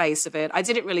the face of it. I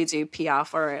didn't really do PR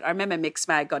for it. I remember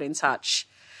Mixmag got in touch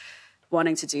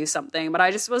wanting to do something, but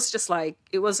I just was just like,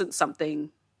 it wasn't something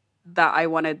that I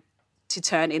wanted to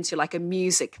turn into like a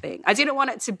music thing. I didn't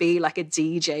want it to be like a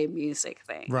DJ music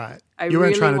thing. Right. You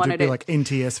weren't trying to be like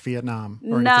NTS Vietnam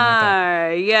or anything like No,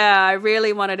 that. yeah. I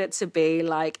really wanted it to be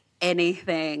like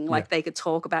anything, like they could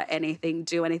talk about anything,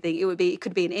 do anything. It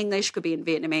could be in English, could be in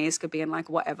Vietnamese, could be in like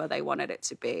whatever they wanted it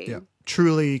to be. Yeah.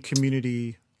 Truly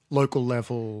community, local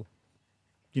level,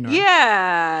 you know.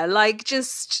 Yeah, like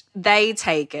just they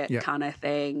take it kind of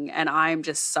thing. And I'm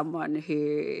just someone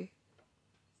who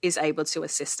is able to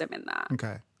assist them in that.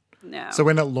 Okay. Yeah. So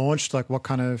when it launched, like what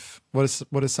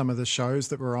are some of the shows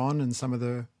that were on and some of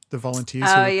the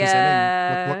volunteers who were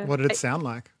presenting? What did it sound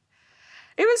like?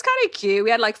 It was kind of cute. We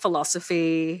had like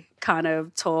philosophy kind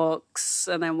of talks,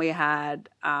 and then we had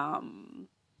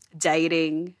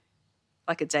dating,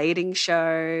 like a dating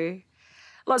show,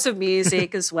 lots of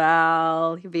music as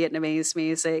well, Vietnamese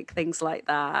music, things like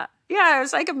that. Yeah, it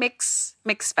was like a mixed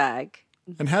bag.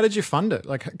 And how did you fund it?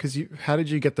 Like, how did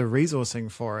you get the resourcing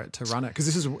for it to run it?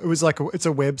 Because it's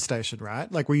a web station,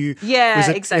 right? Like, was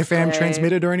it exactly. FM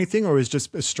transmitted or anything, or was it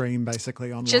just a stream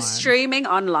basically online? Just streaming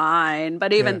online,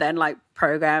 but even then, like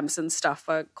programs and stuff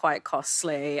are quite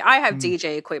costly. I have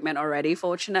DJ equipment already,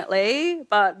 fortunately,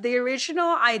 but the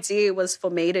original idea was for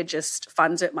me to just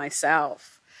fund it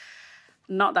myself.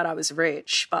 Not that I was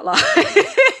rich, but like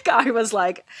I was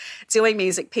like doing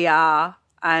music PR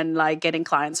and like getting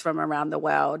clients from around the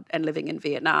world and living in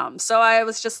Vietnam. So I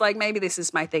was just like, maybe this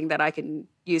is my thing that I can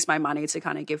use my money to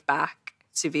kind of give back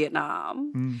to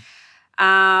Vietnam.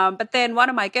 But then one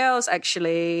of my girls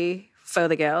actually, one of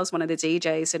the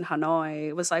DJs in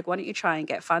Hanoi was like, why don't you try and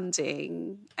get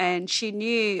funding? And she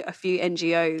knew a few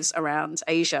NGOs around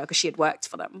Asia because she had worked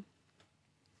for them.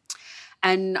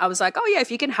 And I was like, oh yeah,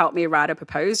 if you can help me write a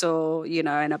proposal, you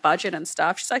know, and a budget and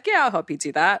stuff. She's like, yeah, I'll help you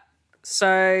do that.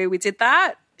 So we did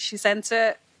that. She sent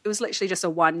it. It was literally just a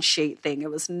one-sheet thing.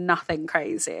 It was nothing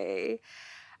crazy.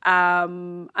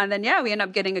 And then, we ended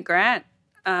up getting a grant,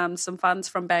 some funds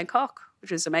from Bangkok,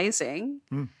 which was amazing.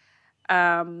 But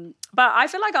I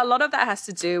feel like a lot of that has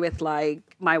to do with,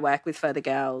 like, my work with Further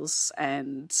Girls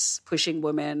and pushing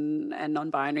women and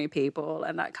non-binary people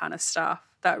and that kind of stuff.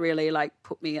 That really, like,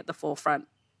 put me at the forefront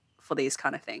for these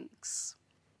kind of things.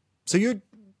 So you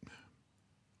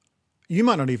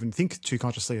might not even think too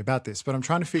consciously about this, but I'm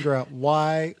trying to figure out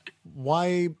why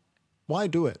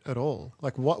do it at all?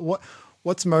 Like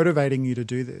what's motivating you to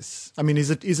do this? I mean,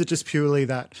 is it just purely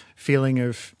that feeling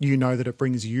of, you know, that it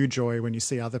brings you joy when you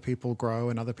see other people grow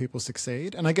and other people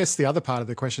succeed? And I guess the other part of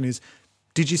the question is,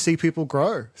 did you see people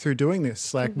grow through doing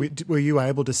this? Like, were you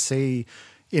able to see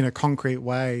in a concrete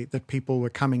way that people were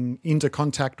coming into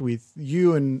contact with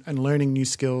you and learning new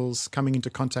skills, coming into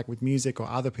contact with music or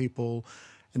other people,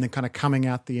 and then kind of coming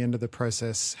out the end of the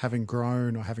process having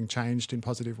grown or having changed in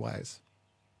positive ways?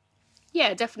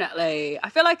 Yeah, definitely. I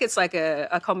feel like it's like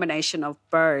a combination of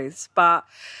both. But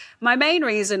my main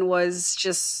reason was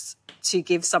just to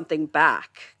give something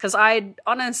back, because I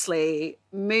honestly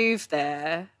moved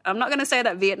there. I'm not going to say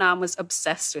that Vietnam was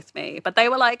obsessed with me, but they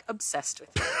were like obsessed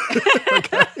with me.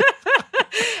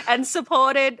 And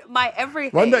supported my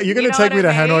everything. One day, you're going to take me to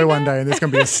Hanoi one day, and there's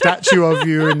going to be a statue of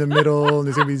you in the middle, and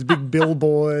there's going to be these big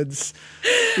billboards.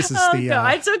 This is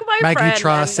I took my Maggie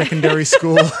Tra Secondary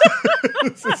School.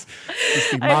 This is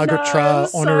the Margaret Tra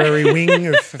honorary wing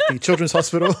of the Children's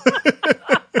Hospital.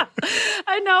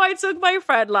 I know. I took my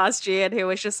friend last year, and he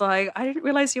was just like, I didn't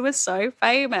realize you were so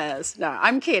famous. No,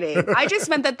 I'm kidding. I just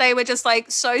meant that they were just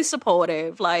like so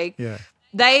supportive. Like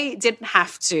they didn't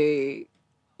have to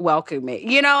welcome me.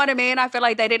 You know what I mean? I feel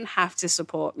like they didn't have to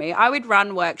support me. I would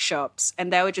run workshops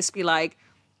and they would just be like,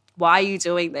 why are you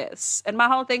doing this? And my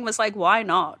whole thing was like, why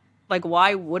not? Like,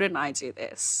 why wouldn't I do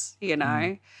this? You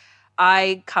know?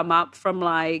 I come up from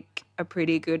like a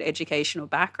pretty good educational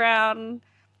background.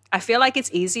 I feel like it's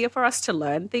easier for us to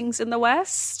learn things in the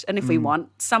West. And if we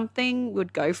want something,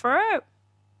 we'd go for it.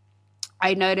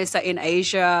 I noticed that in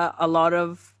Asia, a lot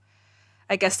of,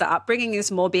 I guess, the upbringing is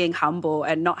more being humble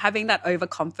and not having that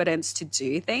overconfidence to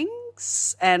do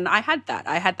things. And I had that.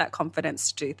 I had that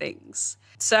confidence to do things.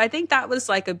 So I think that was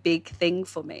like a big thing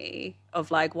for me of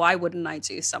like, why wouldn't I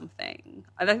do something?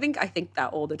 And I think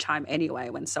that all the time anyway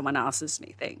when someone asks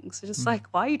me things. It's just like,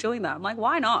 why are you doing that? I'm like,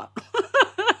 why not?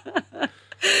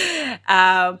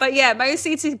 But yeah,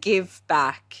 mostly to give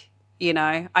back, you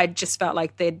know. I just felt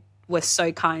like they were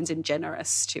so kind and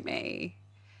generous to me.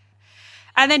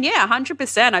 And then, yeah,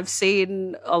 100%. I've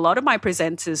seen a lot of my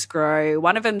presenters grow.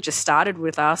 One of them just started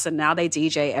with us and now they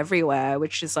DJ everywhere,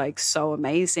 which is like so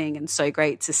amazing and so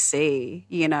great to see,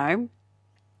 you know.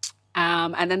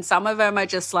 And then some of them are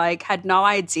just like had no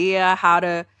idea how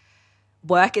to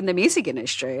work in the music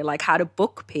industry, like how to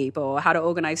book people, how to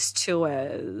organize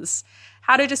tours,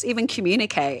 how to just even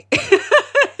communicate.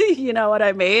 You know what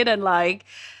I mean? And like,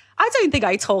 I don't think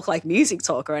I talk like music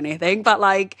talk or anything, but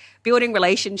like building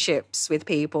relationships with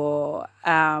people.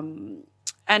 And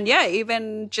yeah,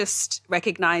 even just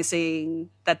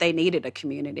recognizing that they needed a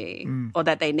community or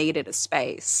that they needed a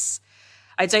space.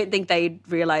 I don't think they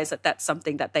realized that that's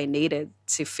something that they needed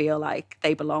to feel like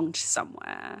they belonged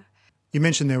somewhere. You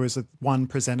mentioned there was one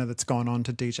presenter that's gone on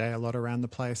to DJ a lot around the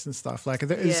place and stuff. Like,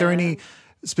 is there any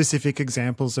specific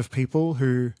examples of people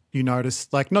who you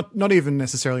noticed, like not even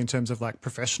necessarily in terms of like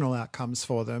professional outcomes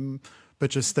for them, but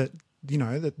just that, you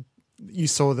know, that you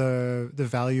saw the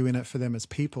value in it for them as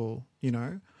people, you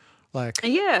know? Like,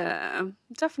 yeah,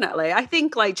 definitely. I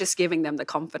think like just giving them the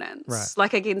confidence. Right.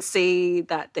 Like I can see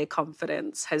that their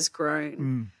confidence has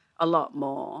grown a lot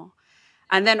more.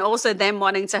 And then also them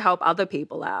wanting to help other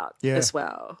people out as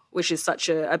well, which is such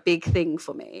a big thing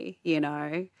for me, you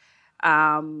know.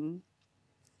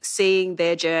 Seeing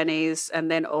their journeys and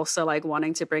then also like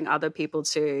wanting to bring other people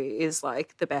to is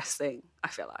like the best thing, I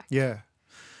feel like. Yeah.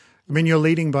 I mean, you're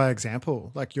leading by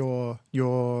example, like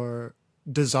your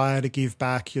desire to give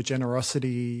back, your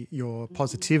generosity, your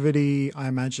positivity. I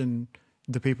imagine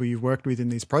the people you've worked with in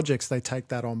these projects, they take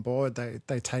that on board.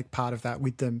 They take part of that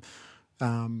with them.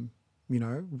 You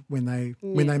know, when they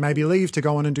maybe leave to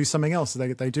go on and do something else, they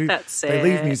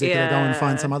leave music, they go and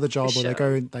find some other job, or they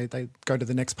go to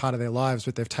the next part of their lives,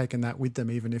 but they've taken that with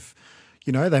them, even if,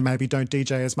 you know, they maybe don't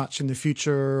DJ as much in the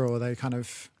future, or they kind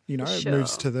of, you know,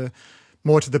 moves to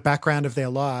more to the background of their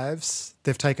lives.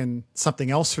 They've taken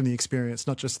something else from the experience,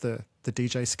 not just the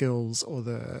DJ skills or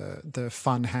the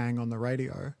fun hang on the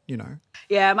radio, you know.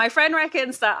 Yeah, my friend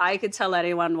reckons that I could tell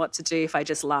anyone what to do if I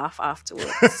just laugh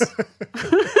afterwards.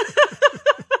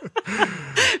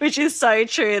 Which is so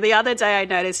true. The other day I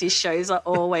noticed his shows are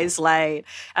always late.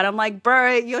 And I'm like,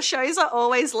 bro, your shows are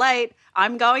always late.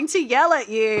 I'm going to yell at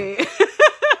you.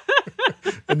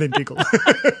 And then giggle.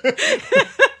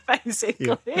 Basically.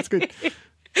 Yeah, that's good.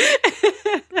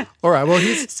 All right, well,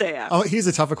 here's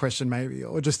a tougher question maybe,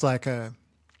 or just like I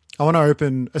want to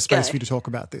open a space for you to talk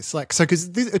about this. Like, so because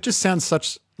it just sounds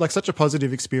such a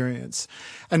positive experience.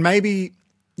 And maybe,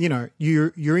 you know,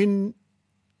 you're in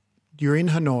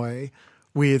Hanoi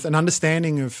with an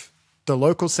understanding of the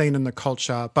local scene and the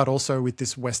culture, but also with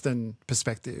this Western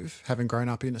perspective, having grown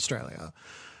up in Australia.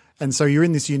 And so you're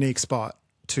in this unique spot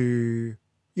to,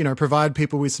 you know, provide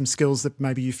people with some skills that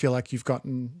maybe you feel like you've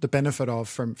gotten the benefit of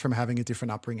from having a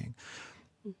different upbringing.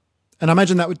 And I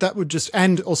imagine that would just,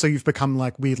 and also you've become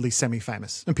like weirdly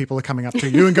semi-famous and people are coming up to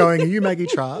you and going, are you Maggie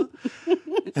Tra?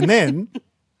 And then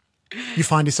you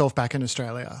find yourself back in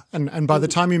Australia. And by the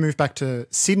time you move back to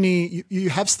Sydney, you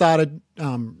have started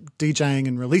DJing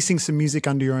and releasing some music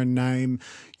under your own name.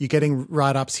 You're getting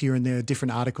write-ups here and there,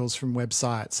 different articles from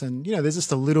websites. And, you know, there's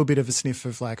just a little bit of a sniff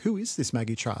of like, who is this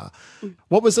Maggie Tra?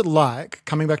 What was it like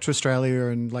coming back to Australia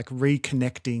and like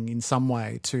reconnecting in some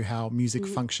way to how music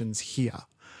functions here?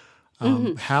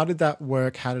 How did that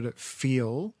work? How did it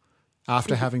feel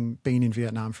after having been in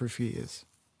Vietnam for a few years?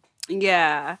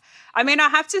 Yeah. I mean, I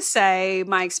have to say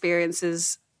my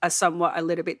experiences are somewhat a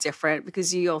little bit different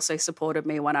because you also supported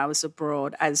me when I was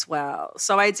abroad as well.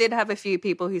 So I did have a few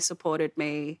people who supported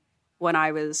me when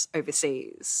I was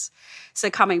overseas. So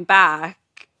coming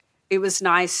back, it was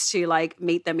nice to like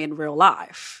meet them in real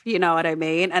life, you know what I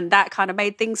mean? And that kind of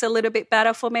made things a little bit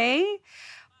better for me.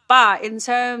 But in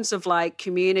terms of like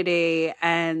community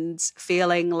and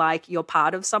feeling like you're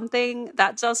part of something,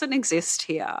 that doesn't exist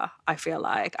here, I feel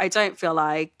like. I don't feel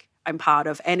like I'm part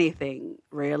of anything,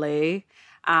 really.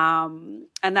 And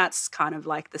that's kind of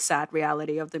like the sad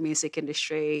reality of the music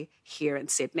industry here in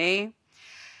Sydney.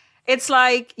 it's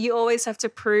like you always have to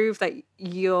prove that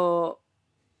you're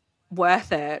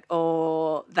worth it,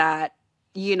 or that,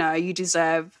 you know, you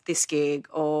deserve this gig,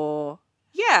 or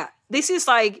this is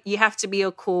like you have to be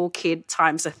a cool kid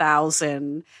times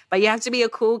 1,000, but you have to be a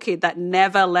cool kid that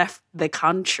never left the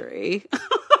country.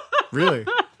 Really?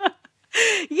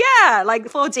 Yeah, like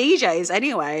for DJs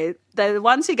anyway, the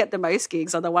ones who get the most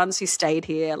gigs are the ones who stayed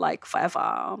here like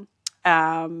forever.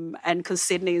 And because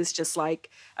Sydney is just like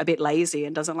a bit lazy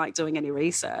and doesn't like doing any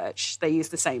research, they use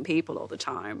the same people all the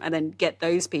time and then get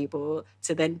those people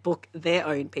to then book their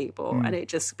own people. And it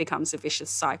just becomes a vicious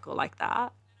cycle like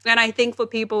that. And I think for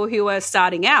people who are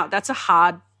starting out, that's a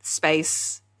hard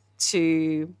space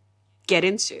to get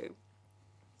into.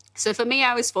 So for me,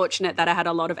 I was fortunate that I had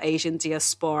a lot of Asian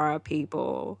diaspora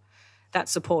people that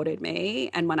supported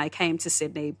me. And when I came to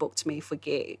Sydney, booked me for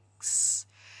gigs.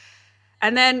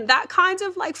 And then that kind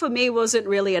of like for me wasn't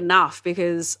really enough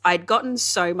because I'd gotten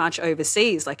so much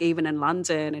overseas, like even in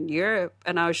London and Europe.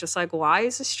 And I was just like, why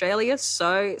is Australia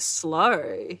so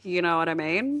slow? You know what I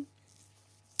mean?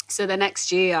 So the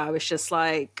next year I was just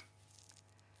like,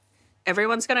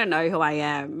 everyone's going to know who I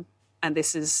am. And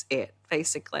this is it,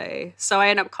 basically. So I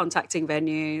ended up contacting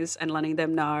venues and letting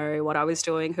them know what I was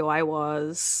doing, who I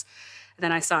was. And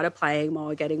then I started playing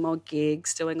more, getting more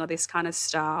gigs, doing all this kind of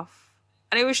stuff.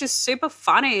 And it was just super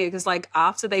funny because, like,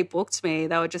 after they booked me,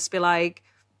 they would just be like,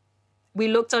 we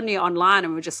looked on you online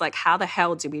and we're just like, how the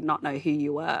hell do we not know who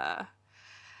you were?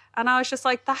 And I was just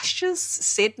like, that's just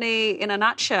Sydney in a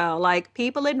nutshell. Like,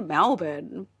 people in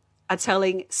Melbourne are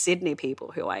telling Sydney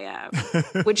people who I am,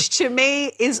 which to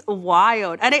me is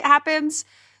wild. And it happens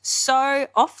so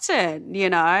often, you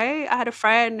know. I had a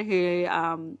friend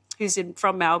who who's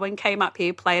from Melbourne, came up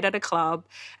here, played at a club.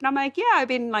 And I'm like, yeah, I've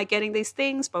been like getting these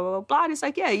things, blah, blah, blah. And he's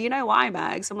like, yeah, you know why,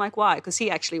 Mags? I'm like, why? Because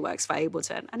he actually works for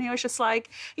Ableton. And he was just like,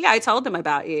 yeah, I told them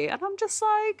about you. And I'm just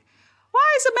like,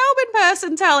 why is a Melbourne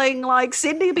person telling like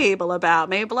Sydney people about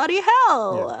me? Bloody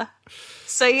hell. Yeah.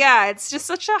 So yeah, it's just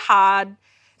such a hard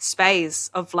space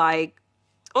of like,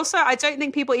 also, I don't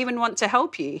think people even want to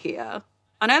help you here.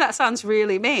 I know that sounds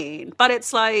really mean, but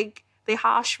it's like the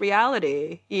harsh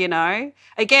reality, you know?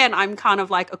 Again, I'm kind of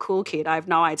like a cool kid. I have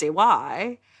no idea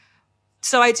why.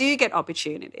 So I do get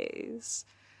opportunities,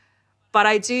 but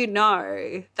I do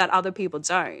know that other people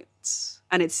don't.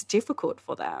 And it's difficult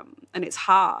for them and it's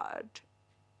hard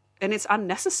and it's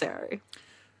unnecessary.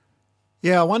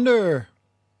 Yeah, I wonder,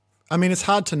 I mean, it's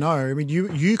hard to know. I mean,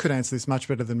 you could answer this much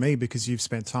better than me because you've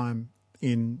spent time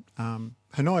in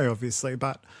Hanoi, obviously.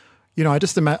 But, you know, I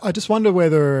just wonder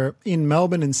whether in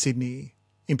Melbourne and Sydney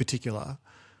in particular,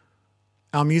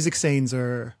 our music scenes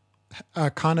are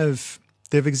kind of,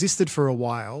 they've existed for a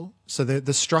while. So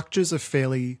the structures are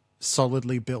fairly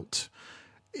solidly built.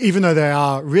 Even though they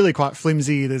are really quite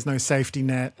flimsy, there's no safety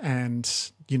net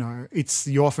and, you know,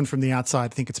 you often from the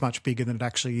outside think it's much bigger than it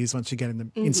actually is once you get in the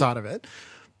inside of it.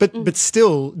 But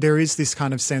still there is this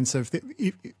kind of sense of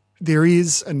there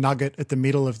is a nugget at the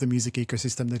middle of the music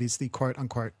ecosystem that is the quote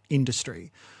unquote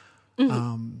industry.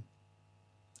 And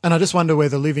I just wonder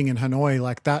whether living in Hanoi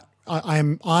like that,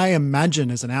 I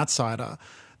imagine as an outsider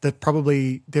that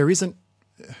probably there isn't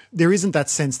that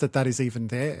sense that is even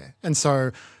there. And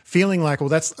so feeling like, well,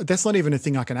 that's not even a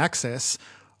thing I can access.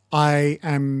 I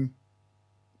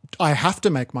have to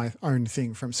make my own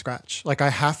thing from scratch. Like I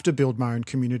have to build my own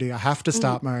community. I have to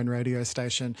start my own radio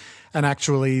station. And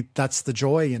actually that's the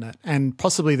joy in it. And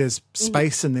possibly there's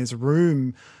space and there's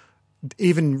room,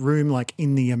 even room like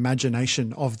in the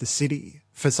imagination of the city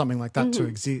for something like that to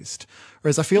exist.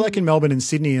 Whereas I feel like in Melbourne and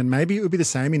Sydney, and maybe it would be the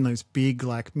same in those big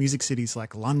like music cities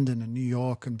like London and New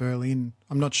York and Berlin,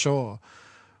 I'm not sure,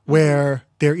 where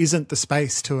there isn't the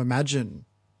space to imagine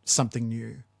something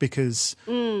new because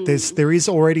there is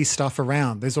already stuff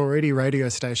around. There's already radio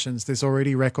stations, there's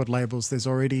already record labels, there's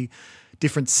already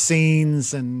different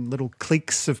scenes and little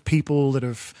cliques of people that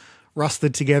have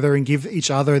rusted together and give each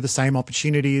other the same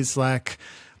opportunities, like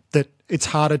that it's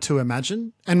harder to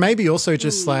imagine. And maybe also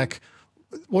just like,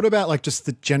 what about like just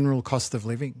the general cost of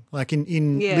living? Like in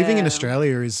living in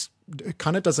Australia it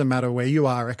kind of doesn't matter where you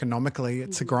are economically,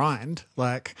 it's a grind.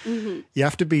 Like you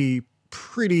have to be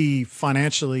pretty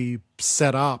financially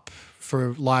set up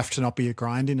for life to not be a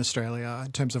grind in Australia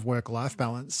in terms of work-life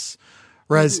balance.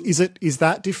 Whereas is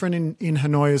that different in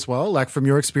Hanoi as well? Like from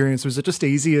your experience, was it just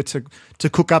easier to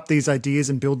cook up these ideas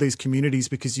and build these communities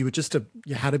because you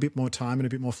had a bit more time and a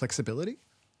bit more flexibility?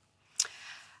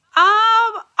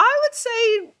 I would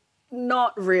say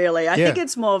not really. I think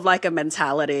it's more of like a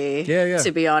mentality,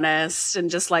 to be honest, and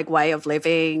just like way of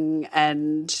living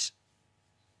and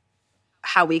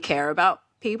how we care about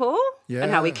people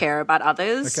and how we care about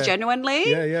others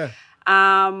genuinely. Yeah.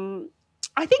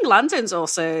 I think London's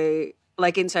also,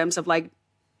 like, in terms of, like,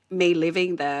 me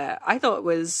living there, I thought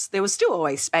there was still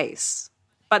always space,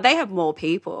 but they have more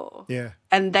people. Yeah.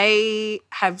 And they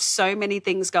have so many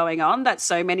things going on that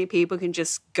so many people can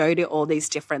just go to all these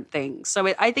different things.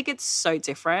 So I think it's so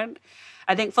different.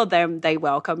 I think for them, they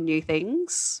welcome new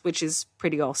things, which is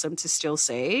pretty awesome to still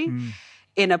see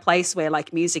in a place where,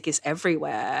 like, music is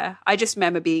everywhere. I just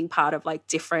remember being part of, like,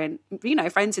 different, you know,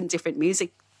 friends in different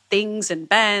music things and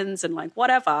bands and, like,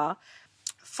 whatever.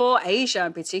 For Asia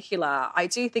in particular, I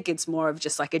do think it's more of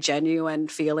just, like, a genuine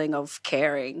feeling of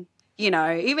caring, you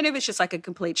know, even if it's just, like, a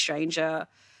complete stranger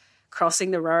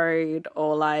crossing the road,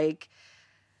 or, like,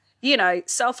 you know,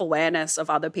 self-awareness of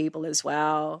other people as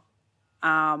well.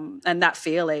 And that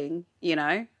feeling, you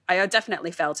know, I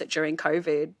definitely felt it during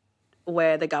COVID,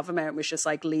 where the government was just,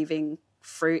 like, leaving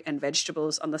fruit and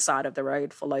vegetables on the side of the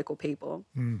road for local people.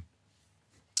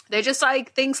 They're just,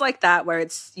 like, things like that where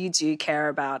it's, you do care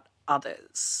about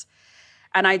others.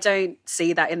 And I don't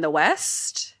see that in the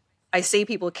West. I see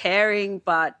people caring,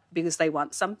 but because they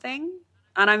want something.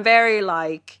 And I'm very,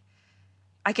 like,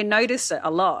 I can notice it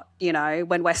a lot, you know,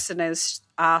 when Westerners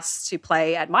ask to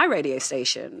play at my radio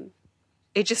station.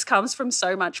 It just comes from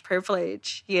so much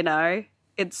privilege, you know.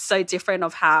 It's so different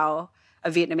of how a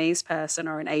Vietnamese person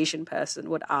or an Asian person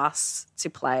would ask to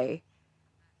play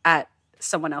at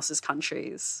someone else's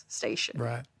country's station.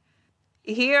 Right.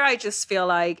 Here, I just feel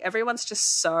like everyone's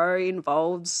just so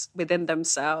involved within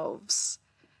themselves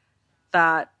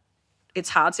that it's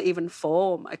hard to even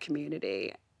form a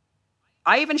community.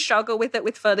 I even struggle with it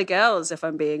with further girls, if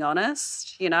I'm being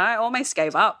honest. You know, I almost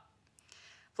gave up.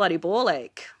 Bloody ball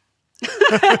ache.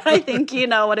 I think you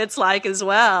know what it's like as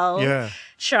well. Yeah.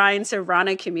 Trying to run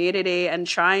a community and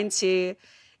trying to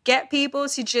get people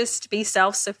to just be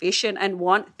self-sufficient and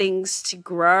want things to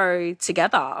grow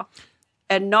together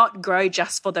and not grow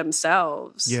just for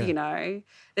themselves, you know.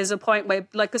 There's a point where,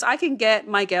 like, because I can get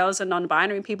my girls and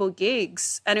non-binary people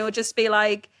gigs and it would just be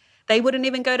like they wouldn't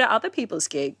even go to other people's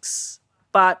gigs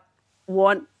but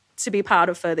want to be part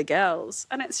of Further Girls.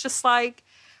 And it's just like,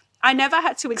 I never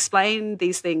had to explain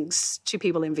these things to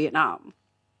people in Vietnam.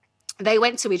 They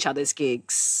went to each other's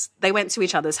gigs. They went to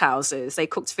each other's houses. They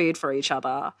cooked food for each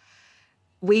other.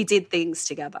 We did things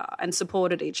together and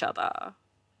supported each other.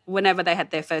 Whenever they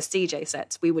had their first DJ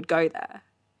sets, we would go there.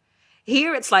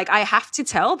 Here it's like I have to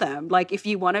tell them, like, if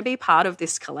you want to be part of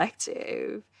this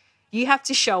collective, you have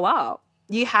to show up.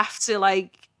 You have to,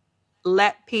 like,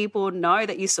 let people know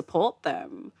that you support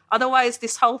them. Otherwise,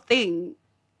 this whole thing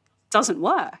doesn't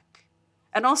work.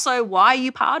 And also, why are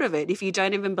you part of it if you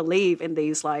don't even believe in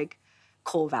these, like,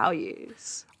 core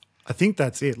values? I think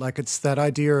that's it. Like, it's that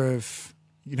idea of,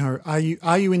 you know, are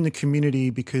you in the community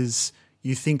because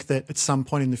you think that at some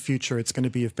point in the future it's going to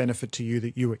be of benefit to you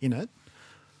that you were in it,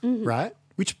 right?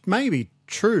 Which may be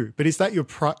true, but is that your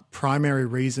primary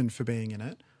reason for being in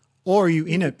it? Or are you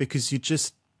in it because you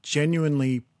just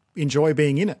genuinely enjoy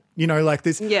being in it? You know, like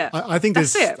this. Yeah, I think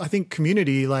that's it. I think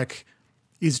community, like,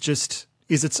 is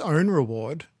its own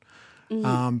reward.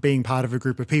 Being part of a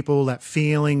group of people, that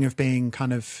feeling of being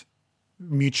kind of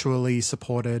mutually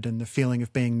supported and the feeling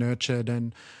of being nurtured,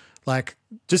 and, like,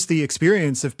 just the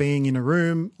experience of being in a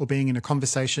room or being in a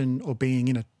conversation or being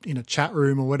in a chat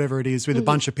room or whatever it is with a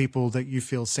bunch of people that you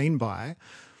feel seen by,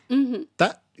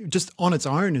 that just on its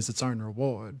own is its own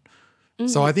reward.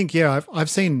 So I think, yeah, I've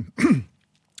seen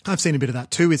I've seen a bit of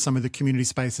that too with some of the community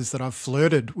spaces that I've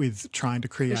flirted with trying to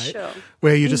create,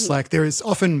 where you're just like, there is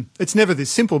often, it's never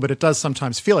this simple, but it does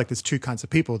sometimes feel like there's two kinds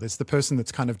of people. There's the person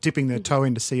that's kind of dipping their toe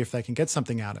in to see if they can get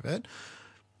something out of it,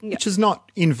 which is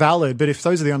not invalid, but if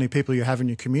those are the only people you have in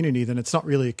your community, then it's not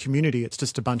really a community. It's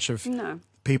just a bunch of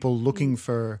people looking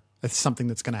for something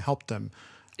that's going to help them.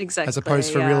 Exactly. As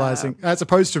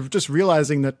opposed to just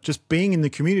realizing that just being in the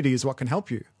community is what can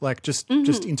help you. Like just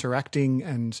interacting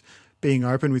and being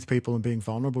open with people and being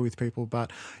vulnerable with people.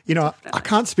 But, you know, I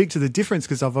can't speak to the difference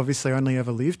because I've obviously only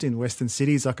ever lived in Western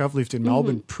cities. Like, I've lived in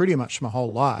Melbourne pretty much my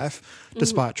whole life,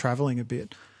 despite traveling a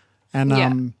bit.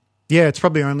 And it's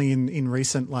probably only in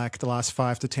recent, like the last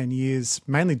 5 to 10 years,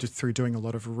 mainly just through doing a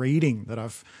lot of reading, that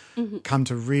I've come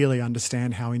to really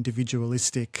understand how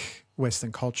individualistic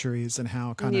Western culture is and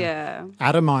how kind of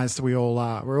atomized we all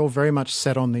are. We're all very much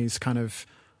set on these kind of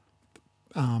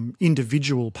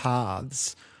individual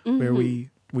paths where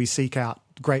we seek out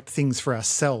great things for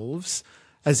ourselves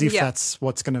as if that's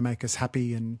what's going to make us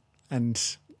happy and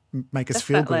make us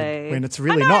feel good, when it's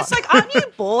really not. It's like, aren't you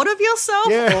bored of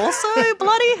yourself also?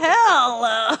 Bloody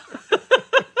hell.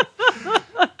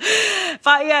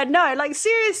 But yeah, no, like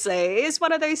seriously, it's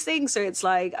one of those things. So it's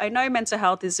like, I know mental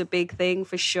health is a big thing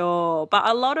for sure, but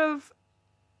a lot of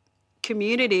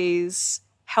communities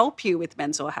help you with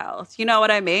mental health. You know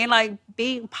what I mean? Like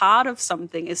being part of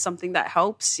something is something that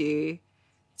helps you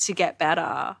to get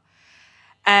better.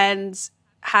 And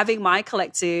having my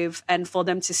collective and for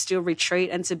them to still retreat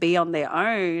and to be on their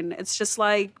own, it's just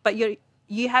like, but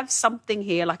you have something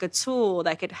here, like a tool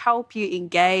that could help you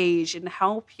engage and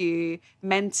help you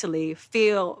mentally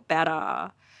feel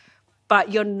better,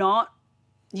 but you're not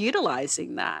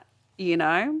utilizing that, you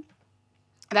know?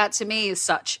 That to me is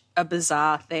such a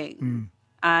bizarre thing.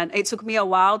 And it took me a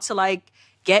while to like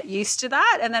get used to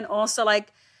that. And then also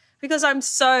like, because I'm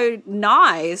so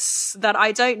nice that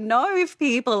I don't know if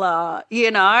people are, you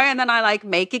know, and then I like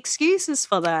make excuses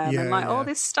for them and like all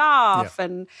this stuff. Yeah.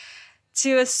 And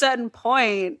to a certain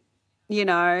point, you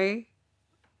know,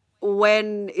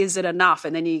 when is it enough?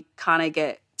 And then you kind of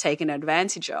get taken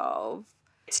advantage of.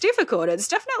 It's difficult. It's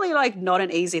definitely like not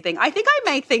an easy thing. I think I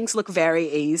make things look very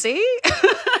easy.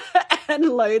 And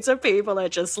loads of people are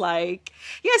just like,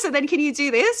 yeah, so then can you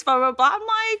do this? Blah, blah, blah. I'm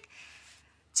like,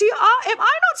 am I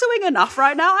not doing enough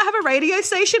right now? I have a radio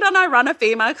station and I run a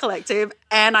female collective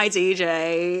and I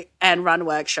DJ and run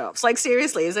workshops. Like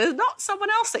seriously, is there not someone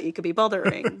else that you could be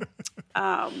bothering?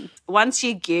 Once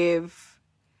you give,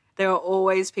 there are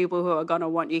always people who are going to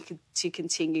want you to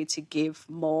continue to give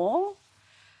more.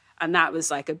 And that was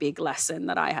like a big lesson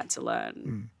that I had to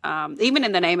learn. Even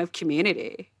in the name of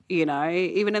community, you know,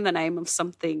 even in the name of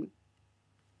something,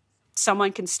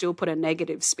 someone can still put a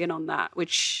negative spin on that,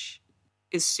 which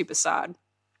is super sad.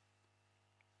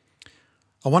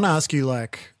 I want to ask you,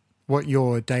 like, what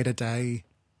your day-to-day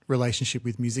relationship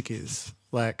with music is.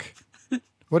 Like,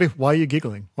 why are you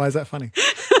giggling? Why is that funny?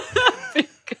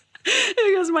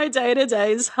 Because my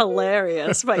day-to-day is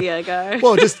hilarious, but yeah, go.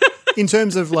 Well, just in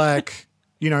terms of like,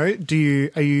 you know,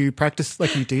 are you practice,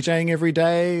 like, are you DJing every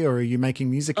day or are you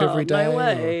making music every day? No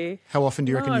way. How often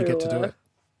do you reckon you get to do it?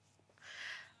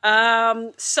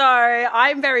 So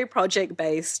I'm very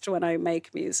project-based when I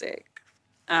make music.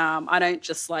 I don't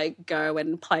just like go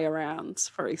and play around,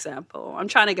 for example. I'm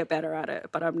trying to get better at it,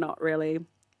 but I'm not really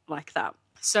like that.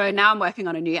 So now I'm working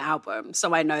on a new album,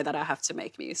 so I know that I have to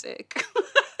make music.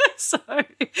 So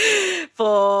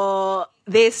for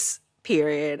this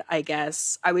period, I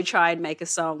guess, I would try and make a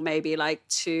song maybe like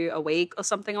 2 a week or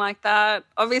something like that.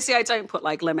 Obviously, I don't put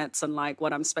like limits on like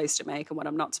what I'm supposed to make and what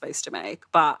I'm not supposed to make,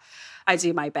 but I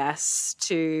do my best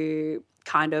to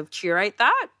kind of curate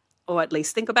that, or at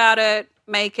least think about it,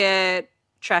 make it,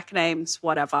 track names,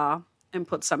 whatever, and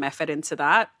put some effort into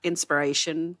that,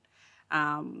 inspiration,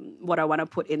 what I want to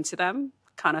put into them,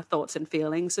 kind of thoughts and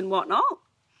feelings and whatnot.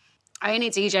 I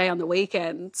only DJ on the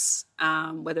weekends,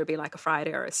 whether it be like a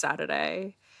Friday or a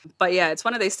Saturday. But yeah, it's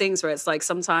one of those things where it's like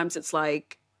sometimes it's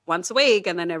like once a week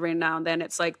and then every now and then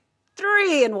it's like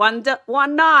 3 in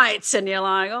one night and you're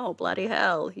like, oh, bloody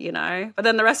hell, you know. But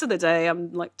then the rest of the day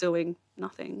I'm like doing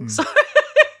nothing. So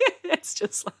it's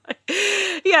just like,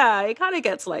 yeah, it kind of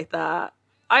gets like that.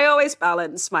 I always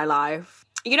balance my life.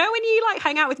 You know, when you like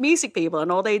hang out with music people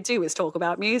and all they do is talk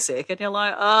about music and you're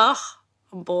like, oh,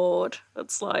 I'm bored.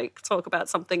 Let's like talk about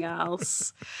something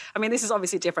else. I mean, this is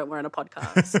obviously different. We're in a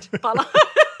podcast.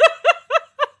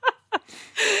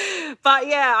 But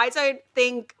yeah, I don't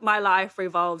think my life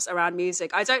revolves around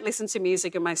music. I don't listen to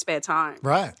music in my spare time.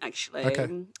 Right. Actually. Okay.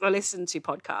 I listen to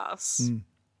podcasts.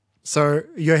 So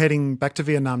you're heading back to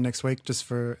Vietnam next week just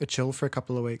for a chill for a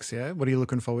couple of weeks, yeah? What are you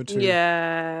looking forward to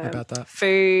about that?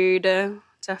 Food,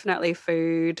 definitely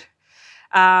food.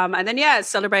 And then, yeah,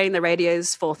 celebrating the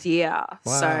radio's 4th year. Wow.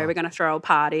 So we're going to throw a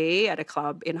party at a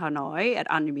club in Hanoi at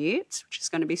Unmute, which is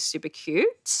going to be super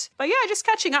cute. But, yeah, just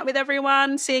catching up with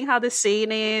everyone, seeing how the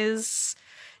scene is.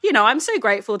 You know, I'm so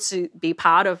grateful to be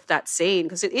part of that scene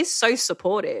because it is so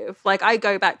supportive. Like, I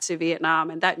go back to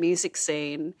Vietnam and that music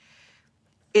scene,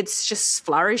 it's just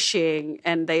flourishing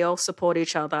and they all support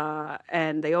each other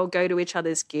and they all go to each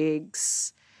other's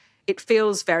gigs. It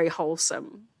feels very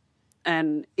wholesome.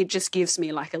 And it just gives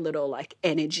me like a little like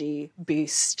energy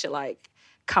boost to like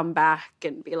come back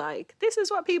and be like, this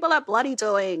is what people are bloody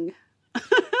doing.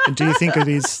 And do you think it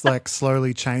is like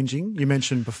slowly changing? You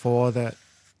mentioned before that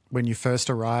when you first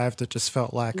arrived, it just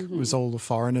felt like it was all the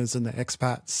foreigners and the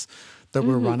expats that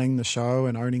were running the show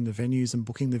and owning the venues and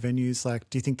booking the venues. Like,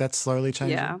 do you think that's slowly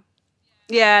changing?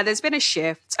 Yeah, there's been a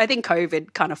shift. I think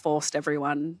COVID kind of forced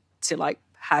everyone to like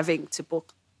having to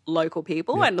book local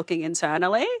people and looking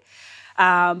internally.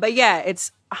 But yeah,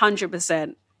 it's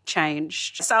 100%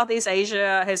 changed. Southeast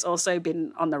Asia has also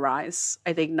been on the rise.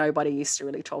 I think nobody used to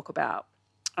really talk about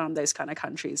those kind of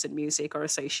countries and music or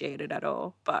associated at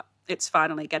all. But it's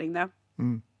finally getting there.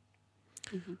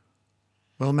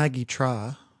 Well, Maggie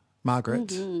Tra,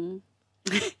 Margaret,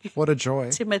 what a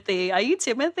joy. Timothy. Are you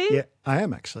Timothy? Yeah, I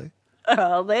am actually.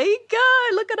 Oh, there you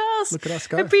go. Look at us. Look at us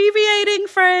go. Abbreviating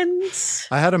friends.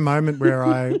 I had a moment where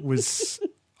I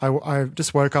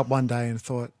just woke up one day and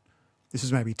thought, this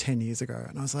was maybe 10 years ago,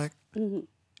 and I was like,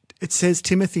 it says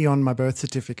Timothy on my birth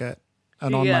certificate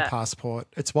and on my passport.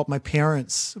 It's what my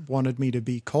parents wanted me to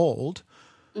be called.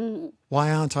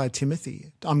 Why aren't I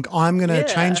Timothy? I'm going to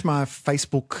change my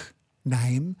Facebook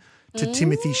name to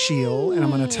Timothy Shield, and I'm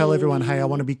going to tell everyone, hey, I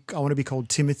want to be called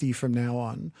Timothy from now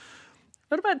on.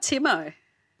 What about Timo?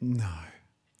 No.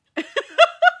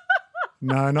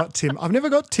 No, not Tim. I've never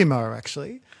got Timo,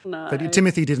 actually. No. But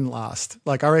Timothy didn't last.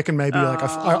 Like, I reckon maybe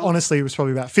I honestly, it was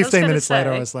probably about 15 minutes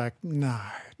later, I was like, no,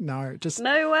 just.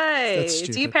 No way.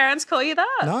 Do your parents call you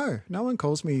that? No one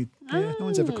calls me. Yeah, no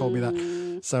one's ever called me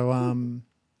that. So,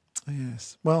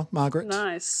 yes. Well, Margaret.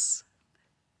 Nice.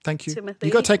 Thank you. Timothy.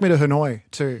 You got to take me to Hanoi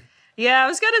too. Yeah, I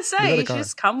was going to say, you should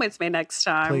just come with me next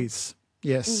time. Please.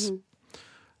 Yes.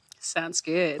 Sounds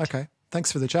good. Okay.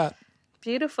 Thanks for the chat.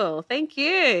 Beautiful. Thank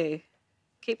you.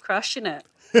 Keep crushing it.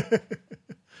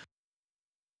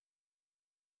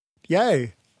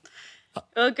 Yay.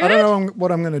 Oh, good. I don't know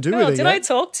what I'm going to do with it Did yet. I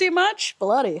talk too much?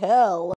 Bloody hell.